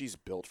 her. well, she's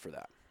built for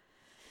that.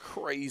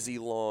 Crazy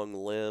long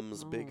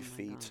limbs, Oh, big my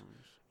feet,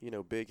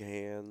 gosh. big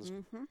hands,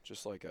 Mm-hmm.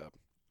 just like a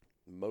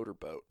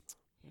motorboat.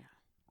 Yeah.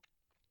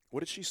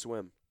 What did she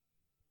swim?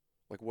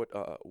 Like what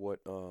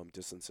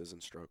distances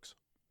and strokes?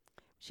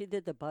 She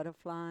did the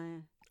butterfly.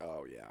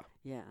 Oh yeah,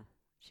 Yeah.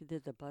 She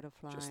did the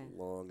butterfly. just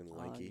long and Oh,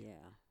 lanky. yeah.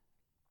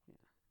 Yeah.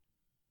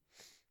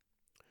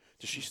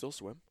 Does she still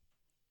swim?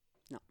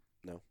 No.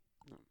 No.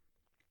 No.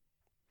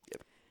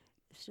 Yep.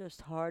 It's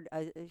just hard.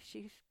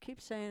 She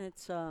keeps saying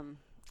it's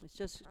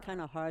just kind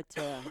of hard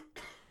to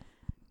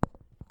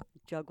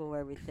juggle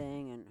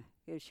everything,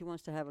 and she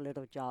wants to have a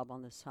little job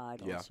on the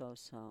side Yeah. also.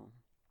 So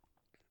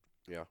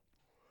Yeah.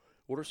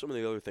 What are some of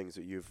the other things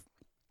that you've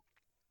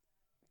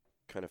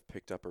kind of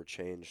picked up or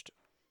changed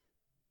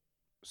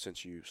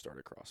since you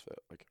started CrossFit?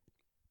 Like,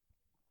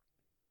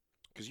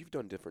 because you've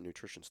done different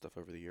nutrition stuff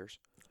over the years.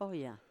 oh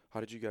yeah, How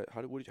did you get?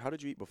 How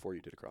did you eat before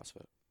you did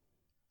CrossFit?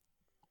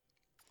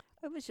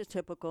 it was just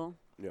typical.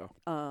 Yeah.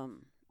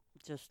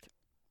 Just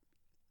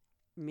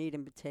meat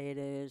and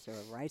potatoes or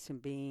rice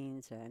and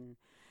beans and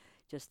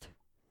just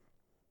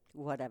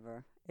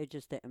whatever. It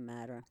just didn't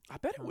matter. I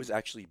bet it was Um,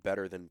 actually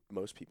better than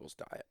most people's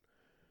diet.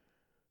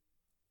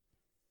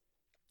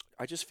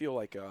 I just feel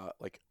like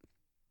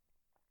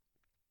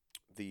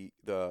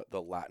the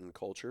Latin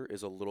culture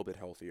is a little bit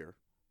healthier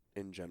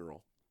in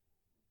general.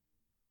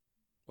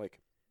 Like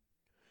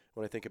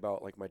when I think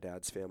about like my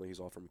dad's family, he's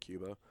all from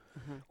Cuba.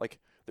 uh Like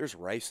there's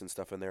rice and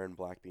stuff in there and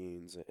black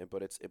beans,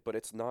 but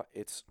it's not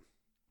it's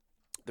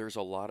there's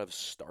a lot of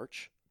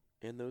starch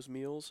in those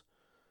meals,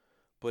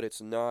 but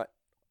it's not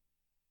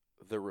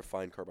the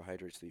refined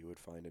carbohydrates that you would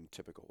find in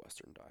typical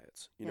Western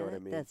diets. You know what I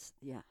mean? That's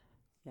yeah.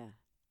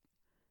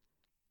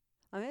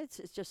 I mean, it's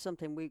just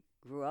something we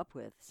grew up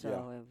with, so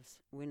Yeah.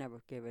 we never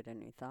gave it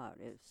any thought.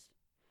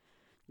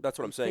 That's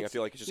what I'm saying. I It's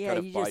feel like it's just yeah, kind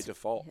of you by just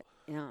default.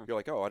 yeah. You're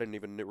like, oh, I didn't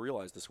even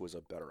realize this was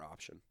a better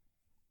option.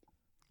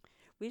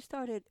 We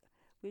started,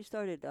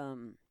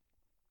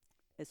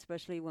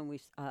 especially when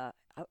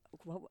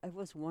it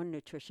was one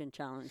nutrition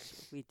challenge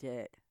we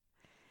did.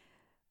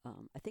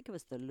 I think it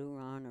was the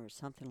Luron or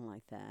something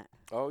like that,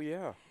 Oh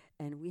yeah,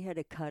 and we had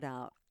to cut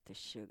out the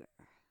sugar.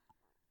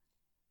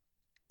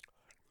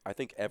 I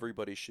think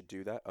everybody should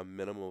do that a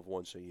minimum of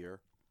once a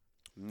year.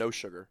 No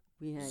sugar,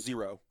 We had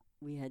zero.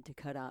 we had to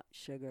cut out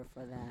sugar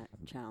for that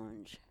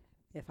challenge,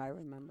 if I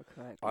remember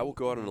correctly. I will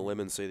go out on a limb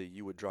and say that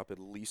you would drop at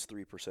least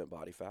 3%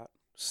 body fat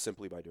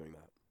simply by doing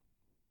that.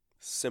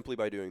 Simply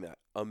by doing that,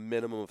 a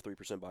minimum of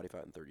 3% body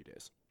fat in 30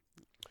 days.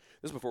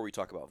 This is before we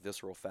talk about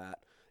visceral fat,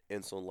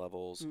 insulin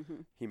levels,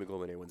 Mm-hmm.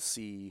 hemoglobin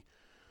A1C,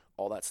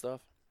 all that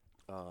stuff.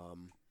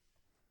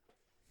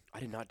 I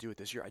did not do it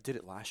this year. I did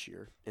it last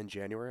year in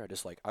January.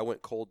 I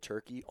went cold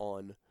turkey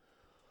on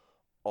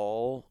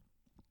all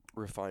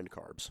refined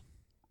carbs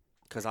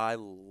because I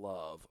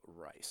love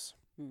rice.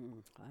 I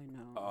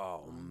know.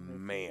 Oh I'm with you.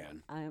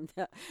 man, I'm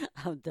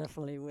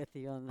definitely with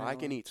you on that. I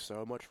can one. eat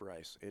so much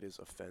rice. It is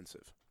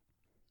offensive.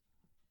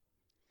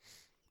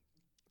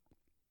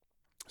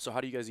 So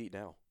how do you guys eat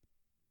now?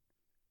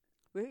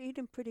 We're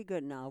eating pretty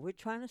good now. We're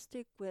trying to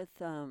stick with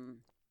the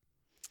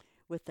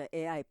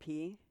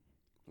AIP.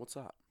 What's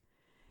that?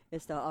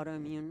 It's the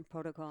autoimmune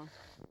protocol.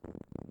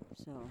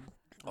 So.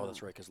 Oh,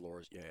 that's right, because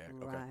Laura's, yeah,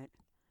 okay.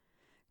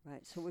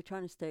 Right. So we're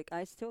trying to stick.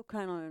 I still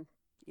kind of,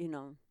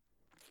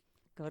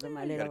 go to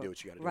my You gotta little do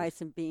what you gotta do.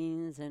 rice and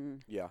beans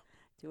and Yeah.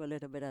 do a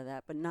little bit of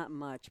that, but not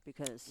much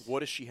because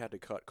What if she had to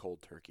cut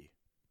cold turkey?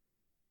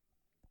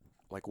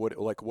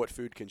 What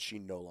food can she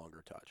no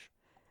longer touch?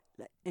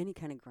 any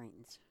kind of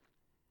grains.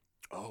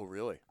 Oh,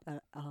 really?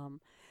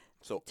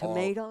 So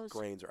Tomatoes. all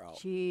grains are out.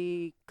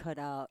 She cut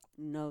out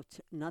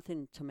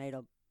nothing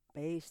tomato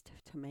based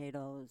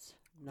tomatoes.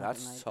 Nothing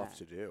That's like tough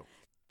that. to do.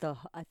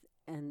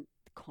 And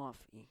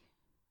coffee.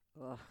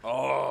 Ugh.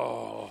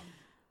 Oh.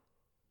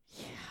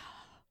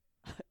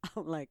 Yeah.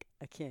 I'm like,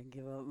 I can't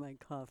give up my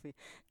coffee.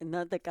 And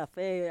not the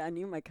cafe. I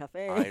need my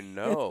cafe. I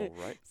know,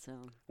 right? So,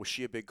 Was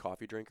she a big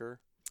coffee drinker?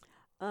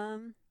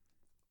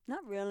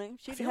 not really.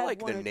 She'd I feel have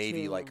like one the or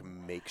Navy two.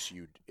 makes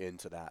you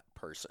into that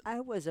person.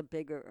 I'm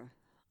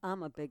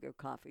a bigger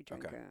coffee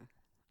drinker.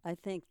 I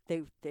think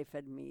they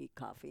fed me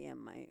coffee in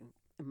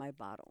my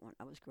bottle when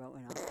I was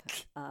growing up.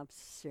 I'm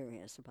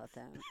serious about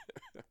that.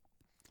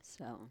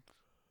 So,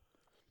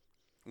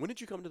 When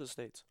did you come to the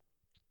States?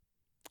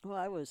 well,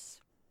 I was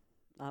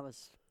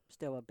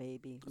still a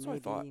baby. That's what I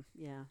thought.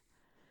 Yeah.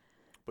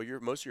 But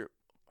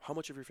how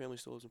much of your family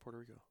still lives in Puerto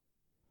Rico?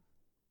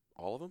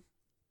 All of them?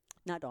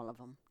 Not all of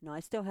them. No, I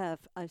still have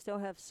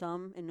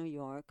some in New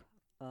York.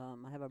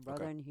 I have a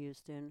brother Okay. in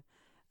Houston.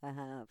 I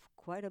have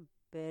quite a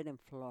bit in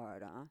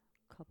Florida.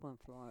 A couple in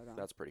Florida.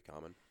 That's pretty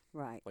common.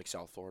 right. Like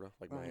South Florida,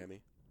 like Right.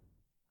 Miami.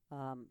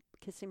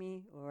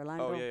 Kissimmee or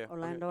Orlando. Oh, yeah, yeah.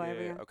 Orlando okay.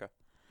 area. Yeah, okay.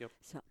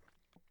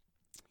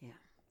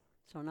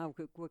 So So now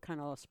we're kind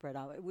of all spread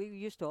out. We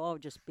used to all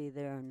just be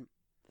there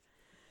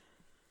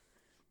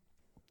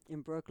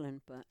in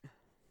Brooklyn, but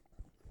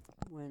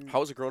when How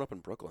was it growing up in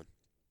Brooklyn?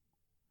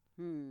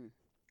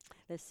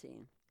 let's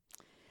see,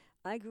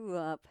 I grew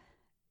up.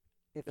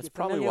 If That's you're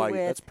probably familiar why.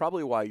 with, That's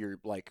probably why you're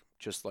like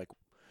just like.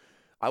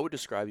 I would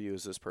describe you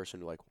as this person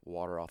who like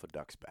water off a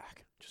duck's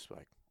back. Just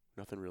like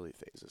nothing really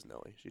phases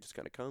Nelly. She just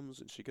kind of comes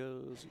and she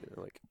goes. You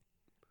know, like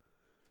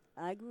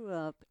I grew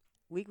up.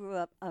 We grew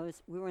up.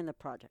 We were in the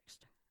projects.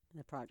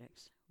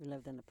 We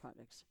lived in the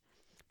projects,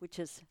 which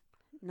is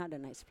not a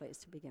nice place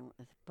to begin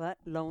with. But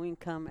low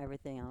income,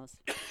 everything else.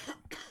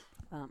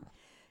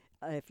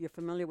 If you're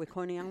familiar with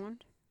Coney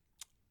Island,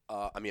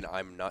 I mean,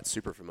 I'm not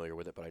super familiar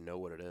with it, but I know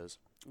what it is.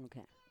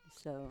 okay,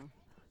 so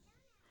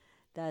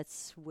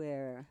that's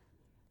where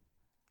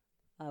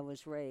I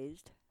was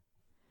raised.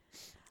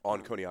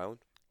 On Coney Island.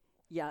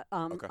 Yeah,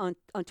 Okay. on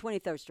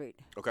 23rd Street,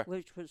 Okay.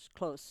 which was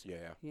close. Yeah,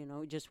 yeah. You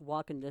know, just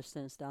walking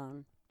distance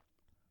down.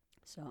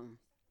 So,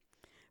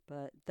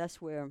 but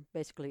that's where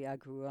basically I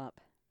grew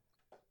up.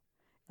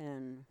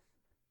 And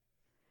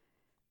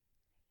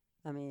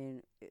I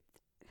mean,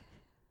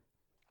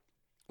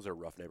 Was it a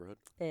rough neighborhood?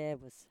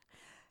 it was.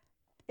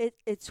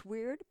 It's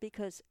weird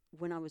because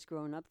when I was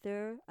growing up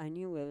there, I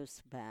knew it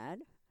was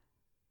bad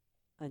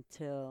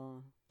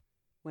until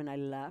when I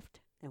left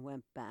and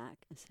went back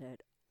and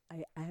said,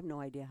 I have no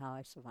idea how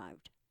I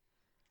survived.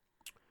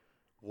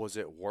 Was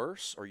it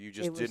worse, or you It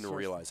just was didn't just-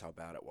 realize how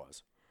bad it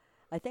was?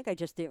 I think I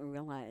just didn't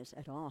realize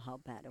at all how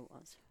bad it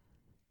was.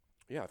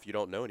 Yeah, if you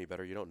don't know any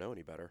better, you don't know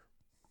any better.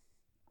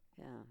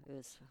 Yeah, it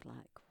was like,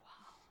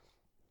 wow.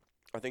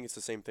 I think it's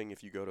the same thing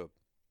if you go to,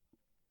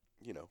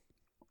 you know,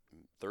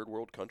 third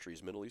world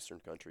countries, Middle Eastern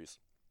countries.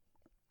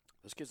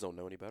 Those kids don't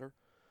know any better.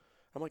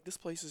 I'm like, this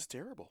place is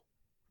terrible.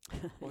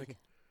 Like,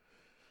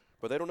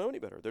 but they don't know any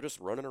better. They're just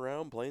running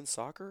around playing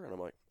soccer, and I'm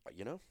like,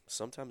 you know,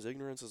 sometimes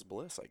ignorance is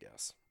bliss, I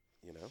guess.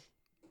 You know.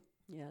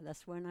 Yeah,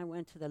 that's when I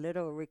went to the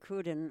little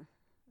recruiting.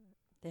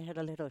 They had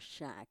a little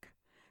shack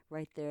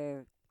right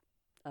there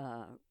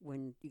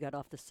when you got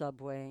off the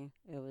subway.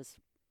 It was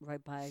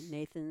right by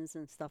Nathan's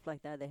and stuff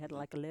like that. They had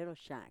like a little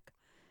shack.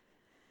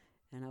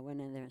 And I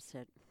went in there and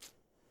said,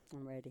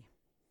 I'm ready.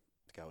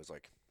 The guy was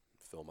like,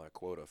 fill my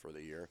quota for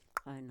the year.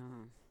 I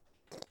know.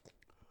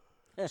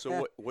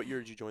 So what year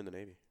did you join the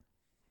Navy?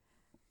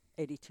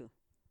 82.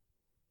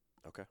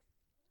 Okay.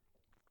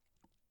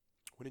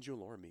 When did you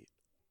and Laura meet?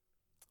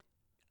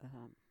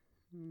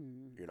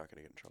 You're not going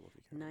to get in trouble if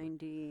you can't.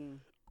 90.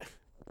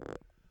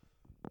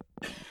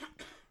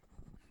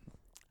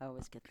 I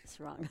always get this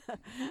wrong.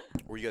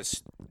 Were you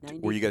guys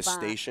 95.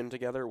 stationed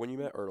together when you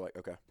met, or like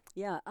okay?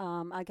 Yeah,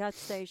 I got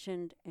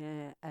stationed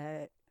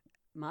at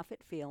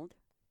Moffett Field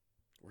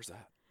Where's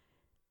that?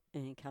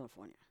 in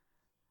California.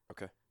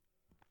 Okay.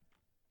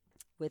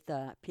 With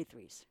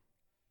P3s.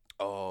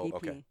 Oh, VP.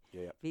 okay.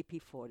 Yeah, yeah. VP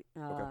 40.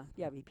 Okay.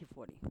 Yeah, VP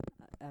 40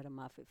 at a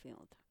Moffett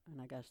Field. And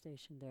I got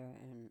stationed there,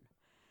 and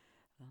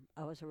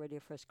I was already a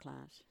first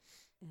class.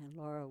 And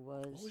Laura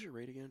was. What was your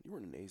rate again? You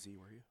weren't an AZ,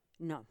 were you?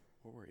 No.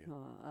 What were you?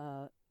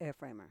 No,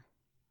 airframer.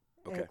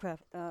 Okay.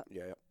 Aircraft. Yeah,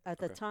 yeah. At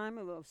the Okay. time,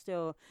 it was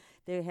still,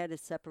 they had it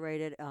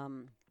separated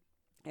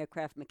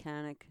aircraft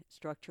mechanic,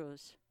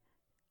 structures,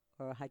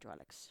 or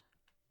hydraulics.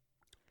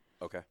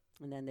 Okay.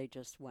 And then they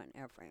just went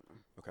airframer.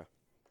 Okay.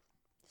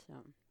 So,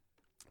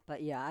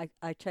 but yeah,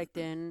 I checked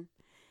in,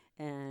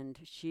 and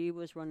she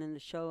was running the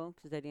show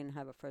because they didn't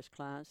have a first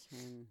class,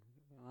 and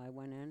I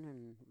went in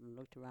and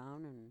looked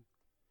around and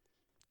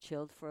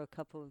chilled for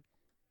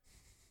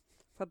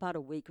about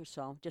a week or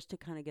so, just to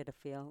kind of get a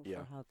feel Yeah.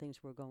 for how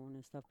things were going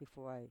and stuff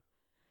before I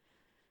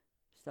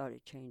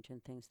started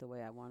changing things the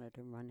way I wanted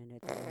and running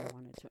it the way I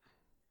wanted to.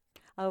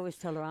 I always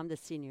tell her I'm the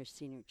senior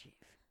chief.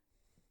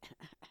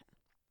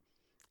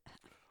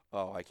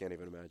 Oh, I can't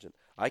even imagine.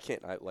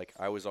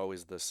 I was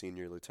always the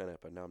senior lieutenant,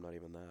 but now I'm not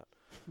even that.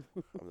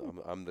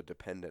 I'm the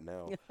dependent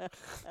now.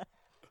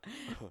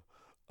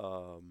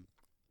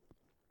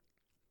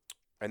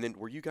 And then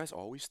were you guys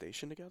always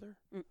stationed together?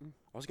 Mm-mm.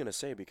 I was gonna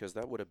say because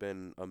that would have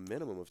been a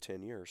minimum of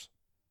 10 years,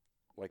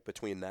 like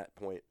between that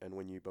point and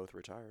when you both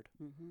retired.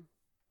 Mm-hmm.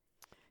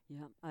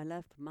 Yeah, I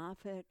left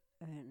Moffett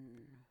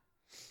and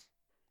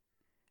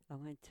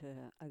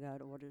I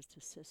got orders to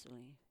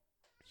Sicily.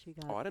 She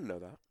got. Oh, I didn't know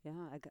that. Yeah,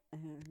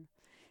 and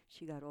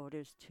she got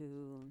orders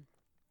to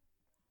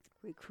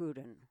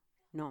recruiting.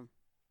 No,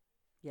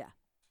 yeah.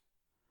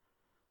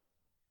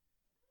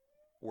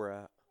 Where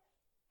at?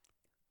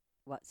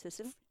 What,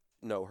 Sicily?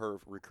 No, her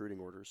recruiting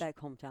orders. Back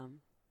hometown.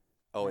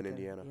 Oh, in Back,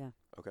 Indiana. Yeah.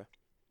 Okay.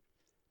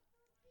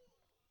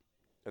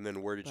 And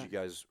then where did you Right.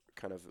 guys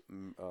kind of?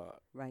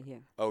 Right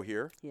here. Oh,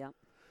 here. Yeah.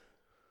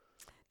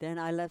 Then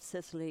I left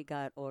Sicily,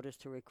 got orders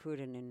to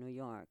recruiting in New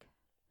York.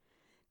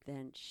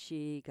 Then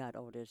she got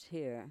orders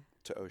here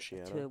To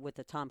Oceana. with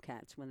the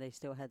Tomcats when they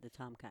still had the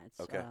Tomcats.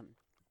 Okay.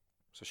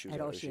 So she was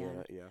at at Oceana.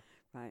 Oceana. Yeah.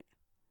 Right.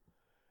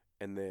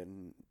 And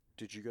then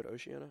did you go to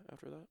Oceana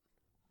after that?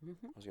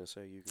 Mm-hmm. I was gonna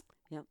say you.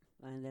 Yep.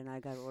 And then I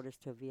got orders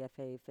to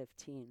VFA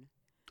 15.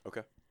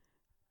 Okay.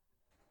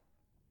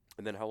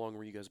 And then how long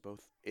were you guys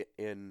both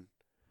in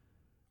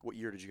What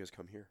year did you guys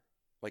come here?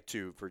 Like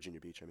to Virginia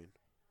Beach, I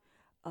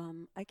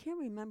mean. I can't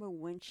remember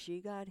when she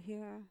got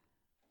here,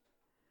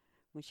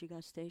 when she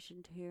got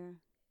stationed here.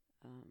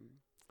 Um,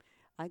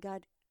 I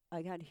got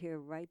I got here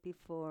right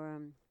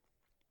before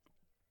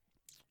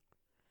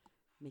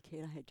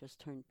Michaela had just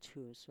turned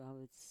 2, so I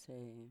would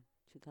say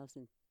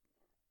 2000,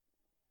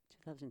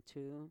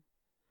 2002.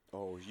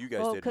 Oh, you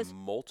guys Oh, did 'cause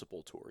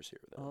multiple tours here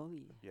then. oh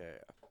yeah, Yeah,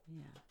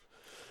 yeah.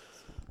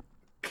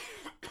 yeah.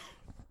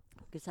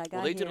 Because I got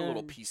Well, they did a here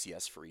little in-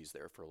 PCS freeze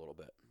there for a little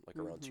bit, like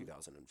around Mhm.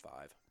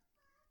 2005.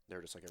 They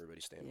were just like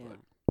everybody staying Yeah.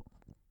 put.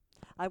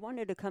 I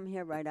wanted to come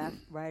here right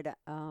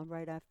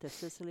after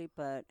Sicily,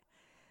 but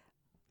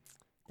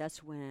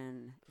that's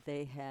when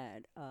they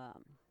had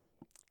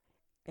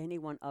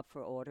anyone up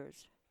for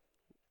orders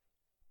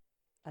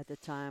at the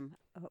time.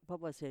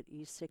 What was it?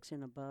 E6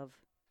 and above,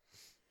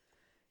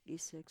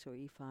 E6 or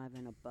E5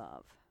 and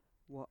above,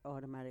 were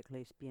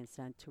automatically being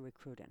sent to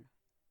recruiting.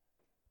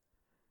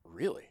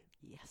 Really?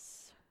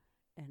 Yes.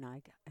 And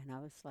I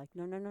was like,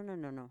 no, no, no, no,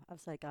 no, no. I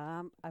was like,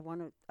 I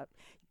want to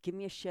give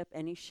me a ship,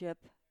 any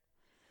ship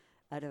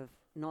out of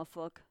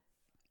Norfolk.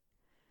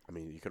 I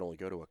mean, you could only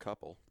go to a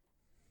couple.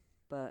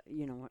 But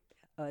you know,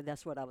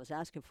 that's what I was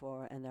asking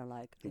for, and they're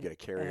like, You get a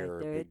carrier or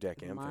a they're big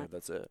deck my- amphib.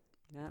 That's it.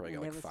 yeah, Probably and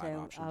got they like were 5 saying,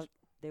 options.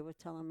 they were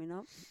telling me,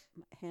 no,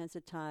 hands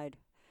are tied.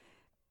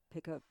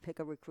 Pick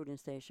a recruiting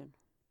station,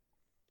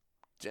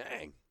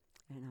 Dang,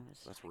 and I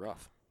was that's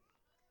rough.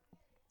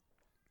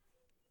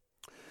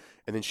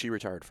 And then she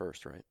retired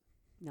first, right?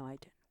 no, I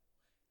didn't.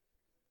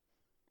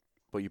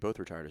 But you both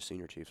retired as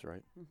senior chiefs,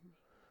 right? Hmm.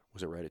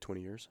 Was it right at 20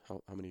 years?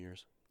 How many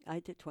years? I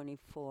did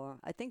 24.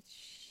 I think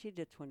she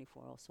did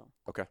 24 also.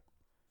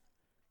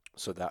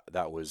 So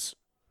that was.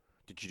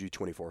 Did you do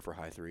 24 for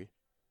high 3,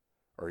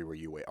 or were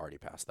you already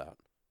past that?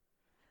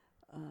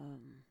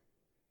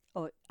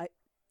 Oh,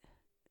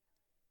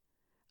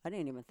 I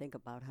didn't even think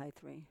about high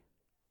 3.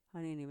 I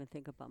didn't even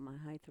think about my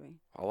high 3.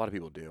 A lot of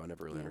people do. I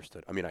never really Yeah.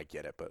 understood. I mean, I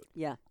get it, but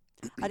Yeah,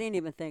 I didn't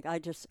even think. I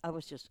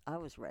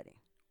was ready.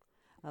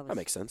 that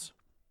makes sense.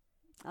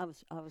 I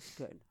was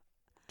good.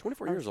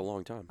 24 I years was- is a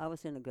long time. I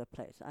was in a good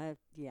place.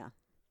 Yeah.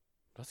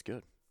 That's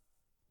good.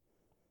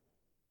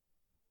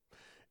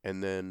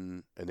 And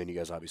then you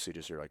guys obviously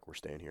just are like, we're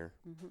staying here.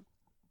 Hmm.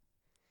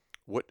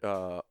 What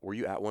were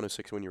you at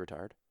 106 when you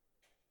retired?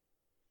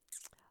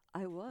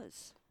 I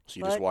was, So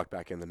you just But- walked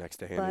back in the next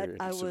day but in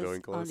I your was civilian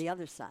on clothes? the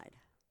other side,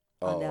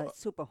 on the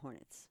Super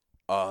Hornets,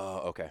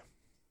 Okay.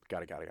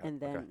 Got it. and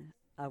then Okay.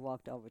 I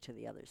walked over to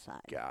the other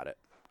side. Got it.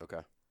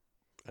 Okay.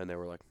 And they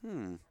were like,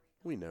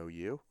 we know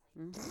you.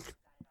 Hmm.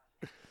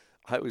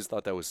 I always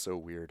thought that was so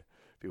weird.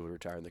 People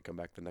retire and they come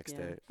back the next Yeah.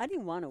 day. I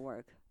didn't want to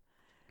work.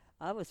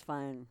 I was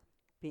fine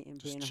being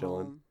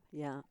chilling. home.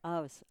 Yeah, I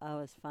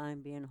was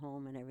fine being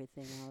home and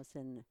everything else.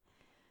 And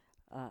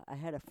I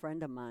had a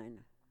friend of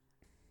mine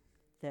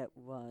that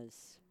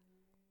was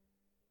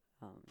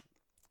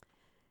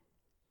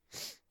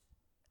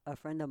a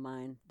friend of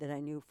mine that I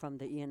knew from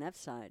the ENF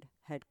side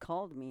had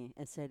called me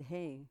and said,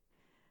 "Hey,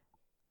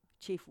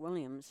 Chief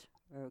Williams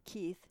or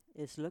Keith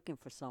is looking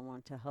for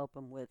someone to help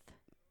him with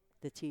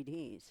the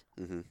TDs."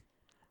 Mm-hmm.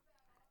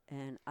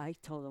 And I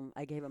told him,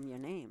 I gave him your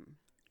name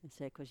and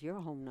said, "'Cause you're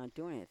home not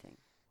doing anything."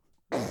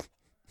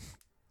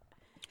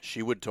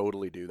 She would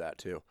totally do that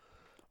too.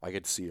 I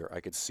could see her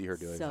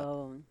doing that.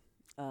 So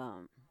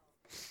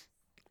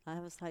I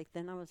was like,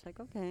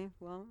 okay,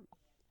 well,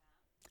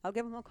 I'll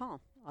give him a call.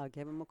 I'll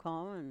give him a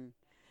call and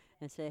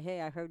say,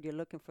 "Hey, I heard you're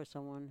looking for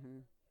someone,"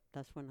 and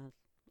that's when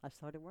I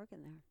started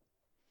working there.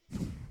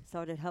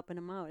 Started helping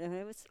him out,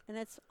 and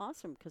it's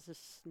awesome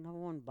because no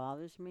one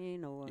bothers me.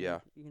 No one, Yeah.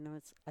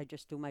 I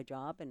just do my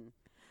job and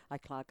I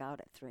clock out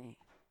at 3,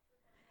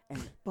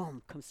 and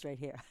boom, come straight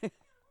here.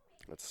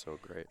 That's so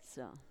great.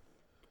 So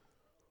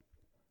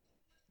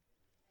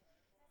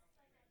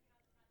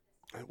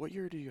What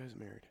year did you guys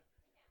married?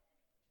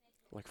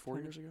 Like 4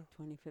 years ago?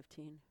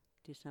 2015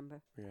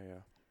 December.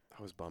 Yeah.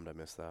 I was bummed I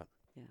missed that.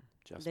 Yeah.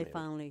 Just They made it.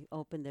 finally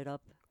opened it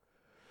up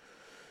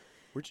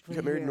Where'd you for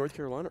got married in here. North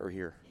Carolina or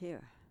here?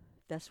 here.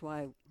 That's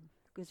why,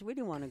 because we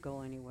didn't want to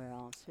go anywhere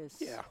else.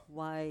 Yeah.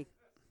 Why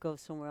go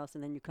somewhere else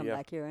and then you come Yeah.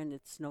 back here and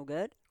it's no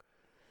good?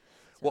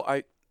 Well,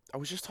 I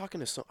was just talking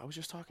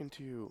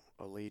to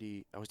a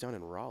lady. I was down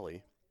in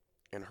Raleigh,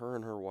 and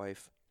her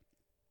wife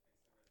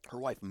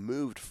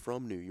moved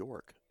from New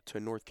York to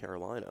North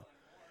Carolina,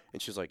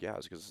 and she's like, "Yeah,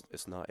 it's because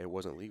it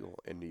wasn't legal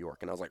in New York."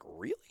 And I was like,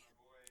 "Really?"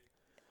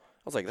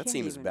 I was like, "That Can't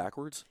seems even-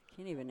 backwards."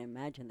 Can't even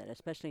imagine that,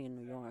 especially in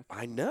New York.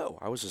 I know.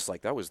 I was just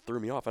like, that threw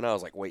me off, and I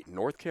was like, "Wait,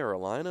 North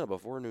Carolina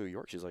before New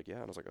York?" She's like, "Yeah,"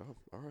 and I was like, "Oh,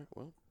 all right,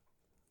 well."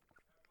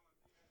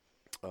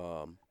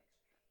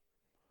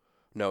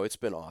 No, it's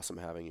been awesome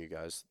having you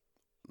guys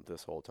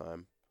this whole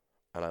time,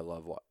 and I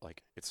love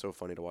it's so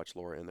funny to watch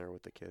Laura in there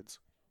with the kids.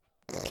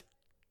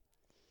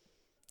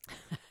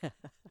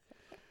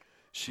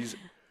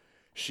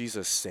 She's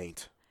a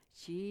saint.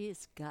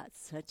 She's got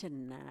such a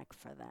knack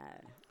for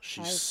that.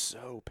 She's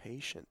so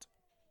patient.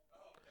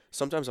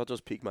 Sometimes I'll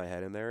just peek my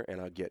head in there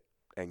and I'll get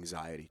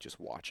anxiety just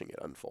watching it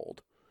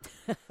unfold.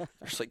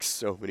 There's like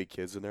so many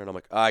kids in there, and I'm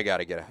like, I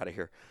gotta get out of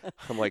here.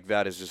 I'm like,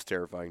 that is just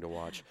terrifying to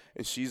watch.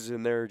 And she's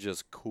in there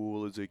just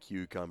cool as a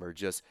cucumber.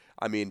 Just,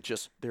 I mean,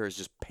 just there is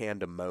just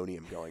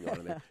pandemonium going on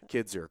in there.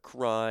 Kids are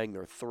crying,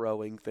 they're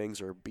throwing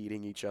things, or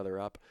beating each other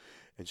up,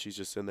 and she's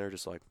just in there,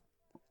 just like,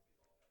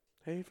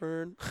 hey,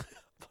 Fern,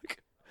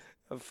 like,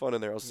 have fun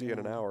in there. I'll see you in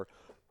an Yeah. hour.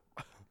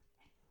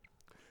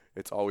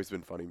 It's always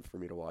been funny for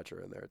me to watch her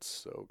in there. It's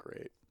so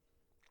great.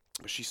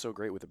 But she's so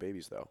great with the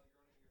babies, though.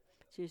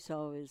 She's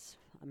always,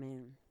 I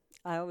mean,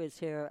 I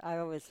always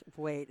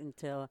wait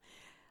until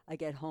I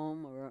get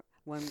home or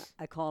when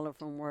I call her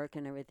from work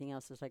and everything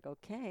else. It's like,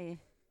 okay,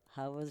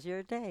 how was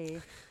your day?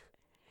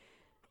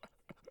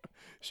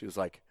 She was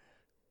like,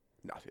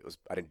 no,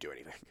 I didn't do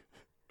anything.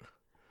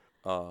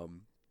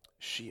 Um,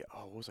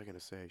 what was I gonna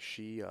say?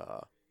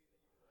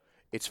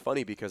 It's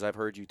funny because I've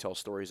heard you tell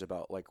stories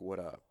about like what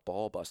a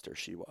ball buster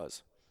she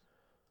was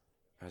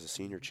as a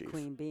senior chief.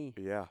 Queen Bee.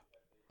 Yeah,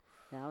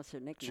 That was her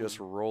nickname. just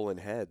rolling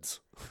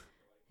heads.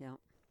 Yeah.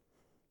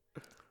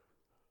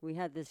 We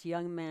had this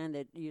young man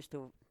that used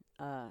to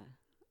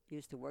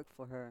work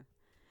for her,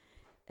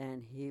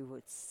 and he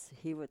would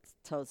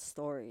tell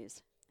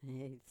stories, and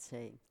he'd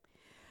say,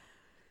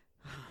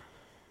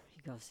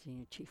 he goes,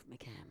 Senior Chief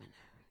McCammon.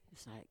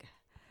 It's like,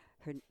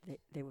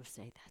 they would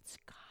say, that's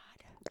God.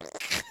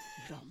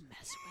 You don't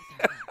mess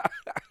with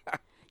her.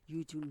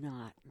 You do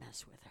not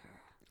mess with her.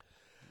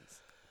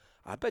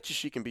 I bet you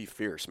she can be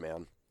fierce,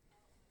 man.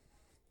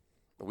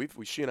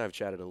 She and I have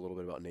chatted a little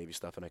bit about Navy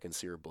stuff, and I can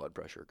see her blood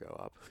pressure go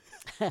up.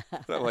 And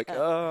I'm like,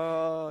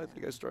 oh, I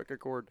think I struck a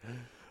chord.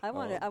 I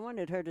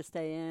wanted her to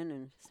stay in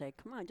and say,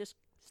 come on, just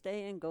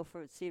stay in, go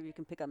for it, see if you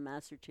can pick up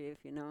Master Chief,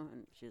 you know.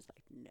 And she was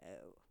like, no,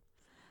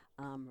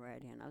 I'm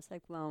ready. And I was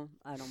like, well,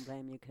 I don't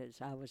blame you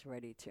because I was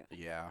ready too.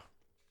 Yeah.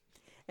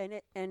 And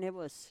it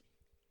was,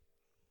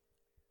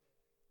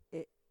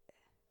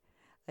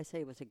 I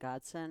say it was a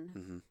godsend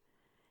Mm-hmm.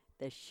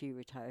 that she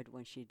retired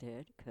when she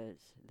did, because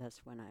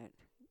that's when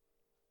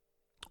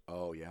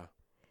Oh, yeah.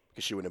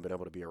 Because she wouldn't have been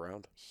able to be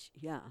around.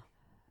 yeah.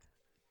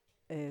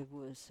 I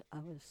was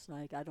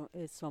like,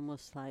 it's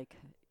almost like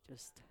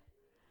just,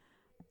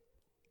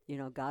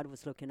 God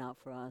was looking out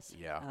for us.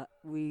 Yeah.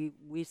 We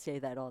say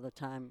that all the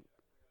time,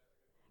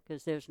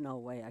 because there's no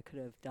way I could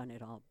have done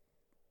it all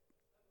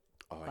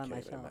Oh, by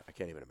myself. I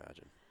can't even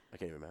imagine. I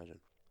can't even imagine.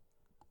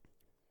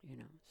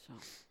 So.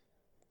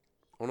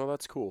 Oh, no,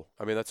 that's cool.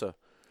 I mean, it's a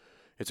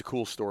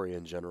cool story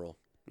in general.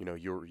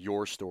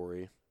 Your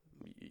story,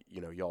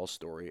 y'all's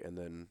story, and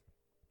then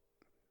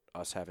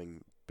us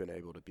having been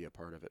able to be a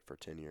part of it for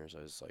 10 years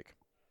is like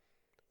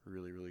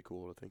really, really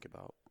cool to think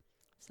about.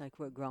 It's like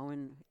we're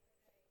growing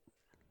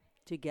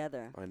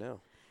together. I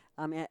know.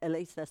 I mean, at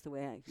least that's the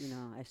way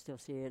I still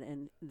see it.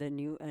 And the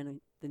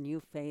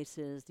new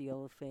faces, the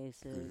old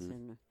faces,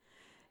 Mhm.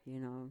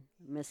 and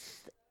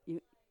miss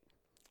you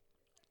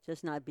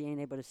just not being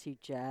able to see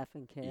Jeff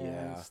and Kara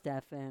and Yeah.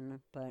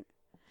 Stefan, but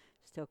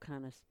still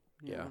kind of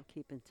Yeah.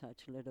 keep in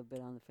touch a little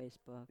bit on the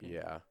Facebook.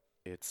 Yeah.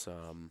 It's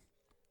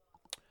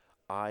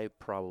I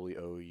probably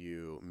owe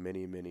you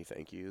many, many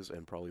thank yous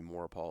and probably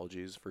more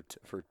apologies for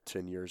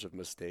 10 years of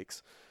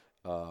mistakes.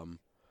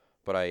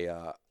 But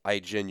I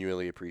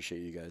genuinely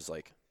appreciate you guys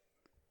like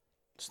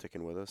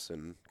sticking with us,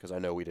 and because I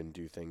know we didn't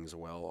do things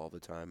well all the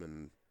time,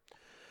 and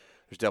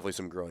there's definitely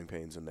some growing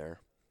pains in there.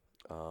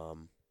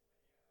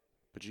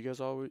 But you guys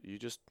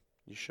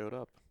you showed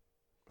up,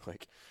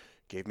 like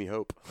gave me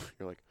hope.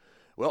 You're like,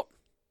 well,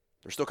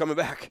 they're still coming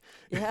back.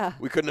 Yeah.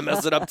 We couldn't have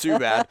messed it up too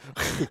bad.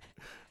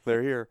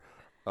 They're here.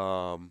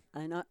 I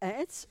know,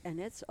 and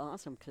it's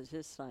awesome because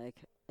it's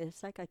like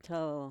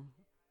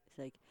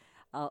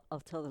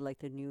I'll tell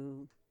the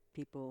new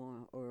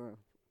people or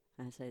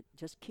I said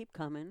just keep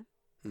coming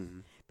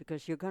Mhm.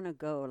 because you're gonna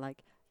go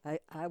like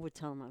I would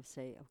tell them. I would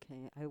say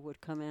okay, I would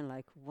come in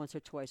like once or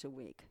twice a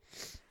week.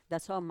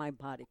 That's all my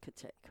body could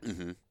take.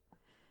 Mhm.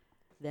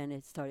 Then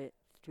it started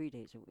 3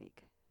 days a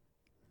week.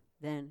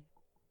 Then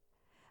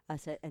I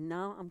said, and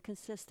now I'm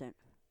consistent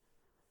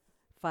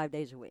 5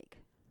 days a week,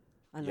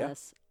 Yeah.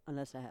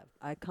 unless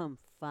I come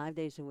 5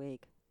 days a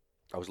week.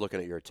 I was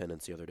looking at your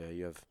attendance the other day.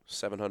 You have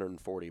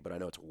 740, but I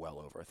know it's well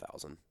over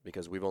 1,000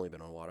 because we've only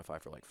been on Wodify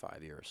for like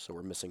 5 years, so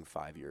we're missing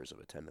 5 years of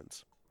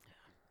attendance.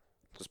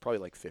 So it's probably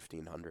like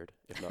 1,500,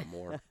 if not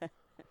more.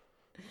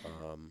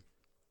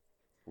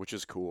 Which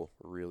is cool,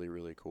 really,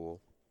 really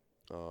cool.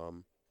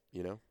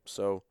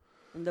 So.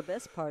 And the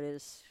best part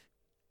is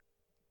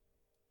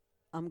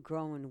I'm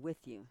growing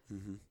with you.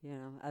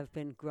 Mhm. I've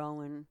been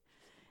growing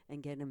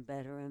and getting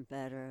better and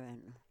better,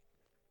 and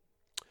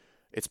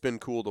It's been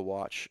cool to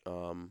watch.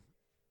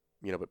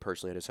 But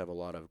personally, I just have a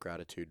lot of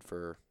gratitude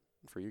for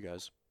you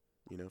guys.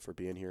 For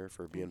being here,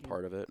 for being Thank you.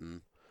 part of it,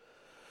 and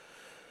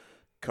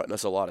cutting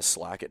us a lot of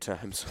slack at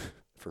times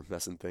for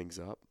messing things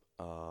up.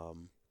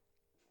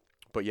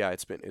 But yeah,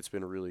 it's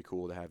been really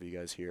cool to have you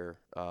guys here.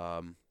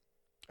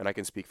 And I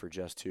can speak for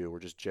Jess too. We're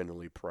just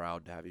genuinely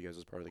proud to have you guys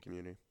as part of the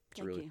community. It's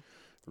thank really, you.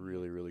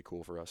 really, really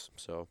cool for us.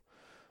 So,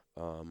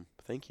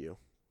 thank you.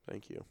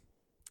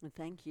 And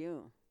thank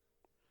you.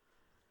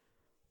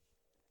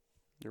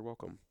 You're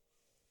welcome.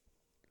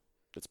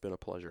 It's been a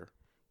pleasure.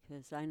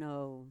 Because I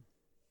know,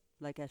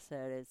 like I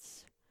said,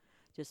 it's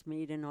just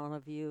meeting all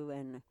of you,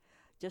 and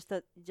just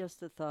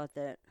the thought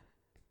that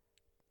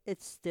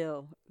it's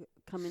still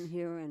coming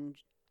here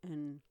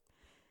and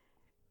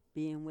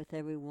being with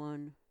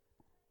everyone,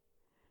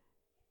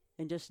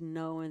 and just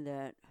knowing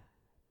that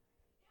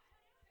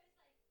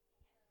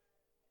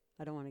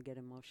I don't want to get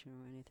emotional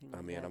or anything I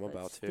like mean, that. I'm but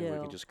about to. We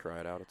still, can just cry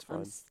it out. It's I'm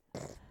fine. s-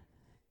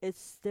 it's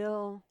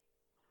still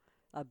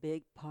a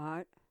big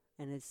part,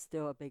 and it's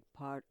still a big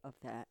part of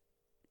that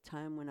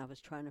time when I was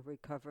trying to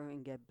recover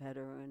and get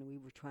better, and we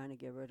were trying to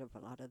get rid of a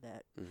lot of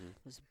that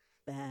Mm-hmm.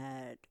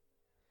 bad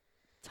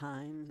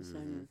times,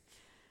 Mm-hmm.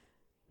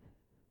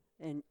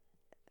 and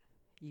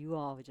you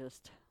all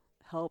just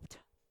helped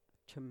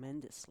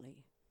tremendously.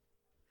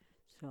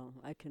 So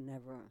I can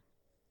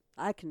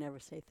never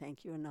say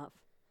thank you enough.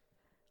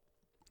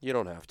 You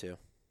don't have to.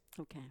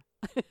 Okay.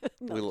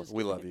 No, just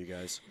We love kidding. you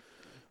guys.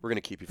 We're gonna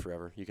keep you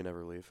forever. You can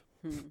never leave.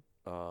 Hmm.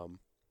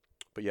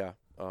 But yeah.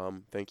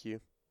 Thank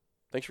you.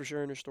 Thanks for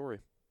sharing your story.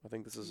 I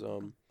think this is You're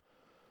welcome.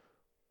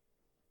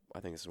 I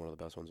think this is one of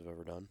the best ones I've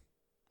ever done.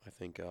 I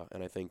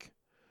think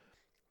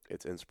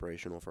it's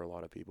inspirational for a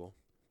lot of people.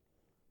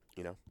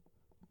 You know,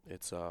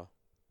 it's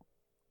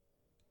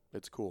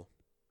it's cool.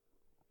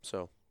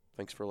 So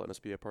thanks for letting us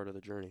be a part of the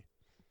journey.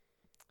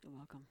 You're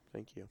welcome.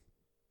 Thank you.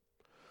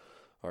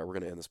 All right, we're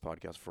gonna end this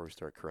podcast before we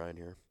start crying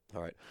here.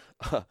 All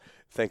right,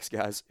 thanks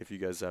guys. If you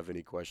guys have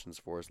any questions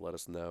for us, let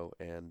us know,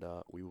 and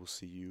we will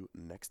see you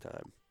next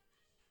time.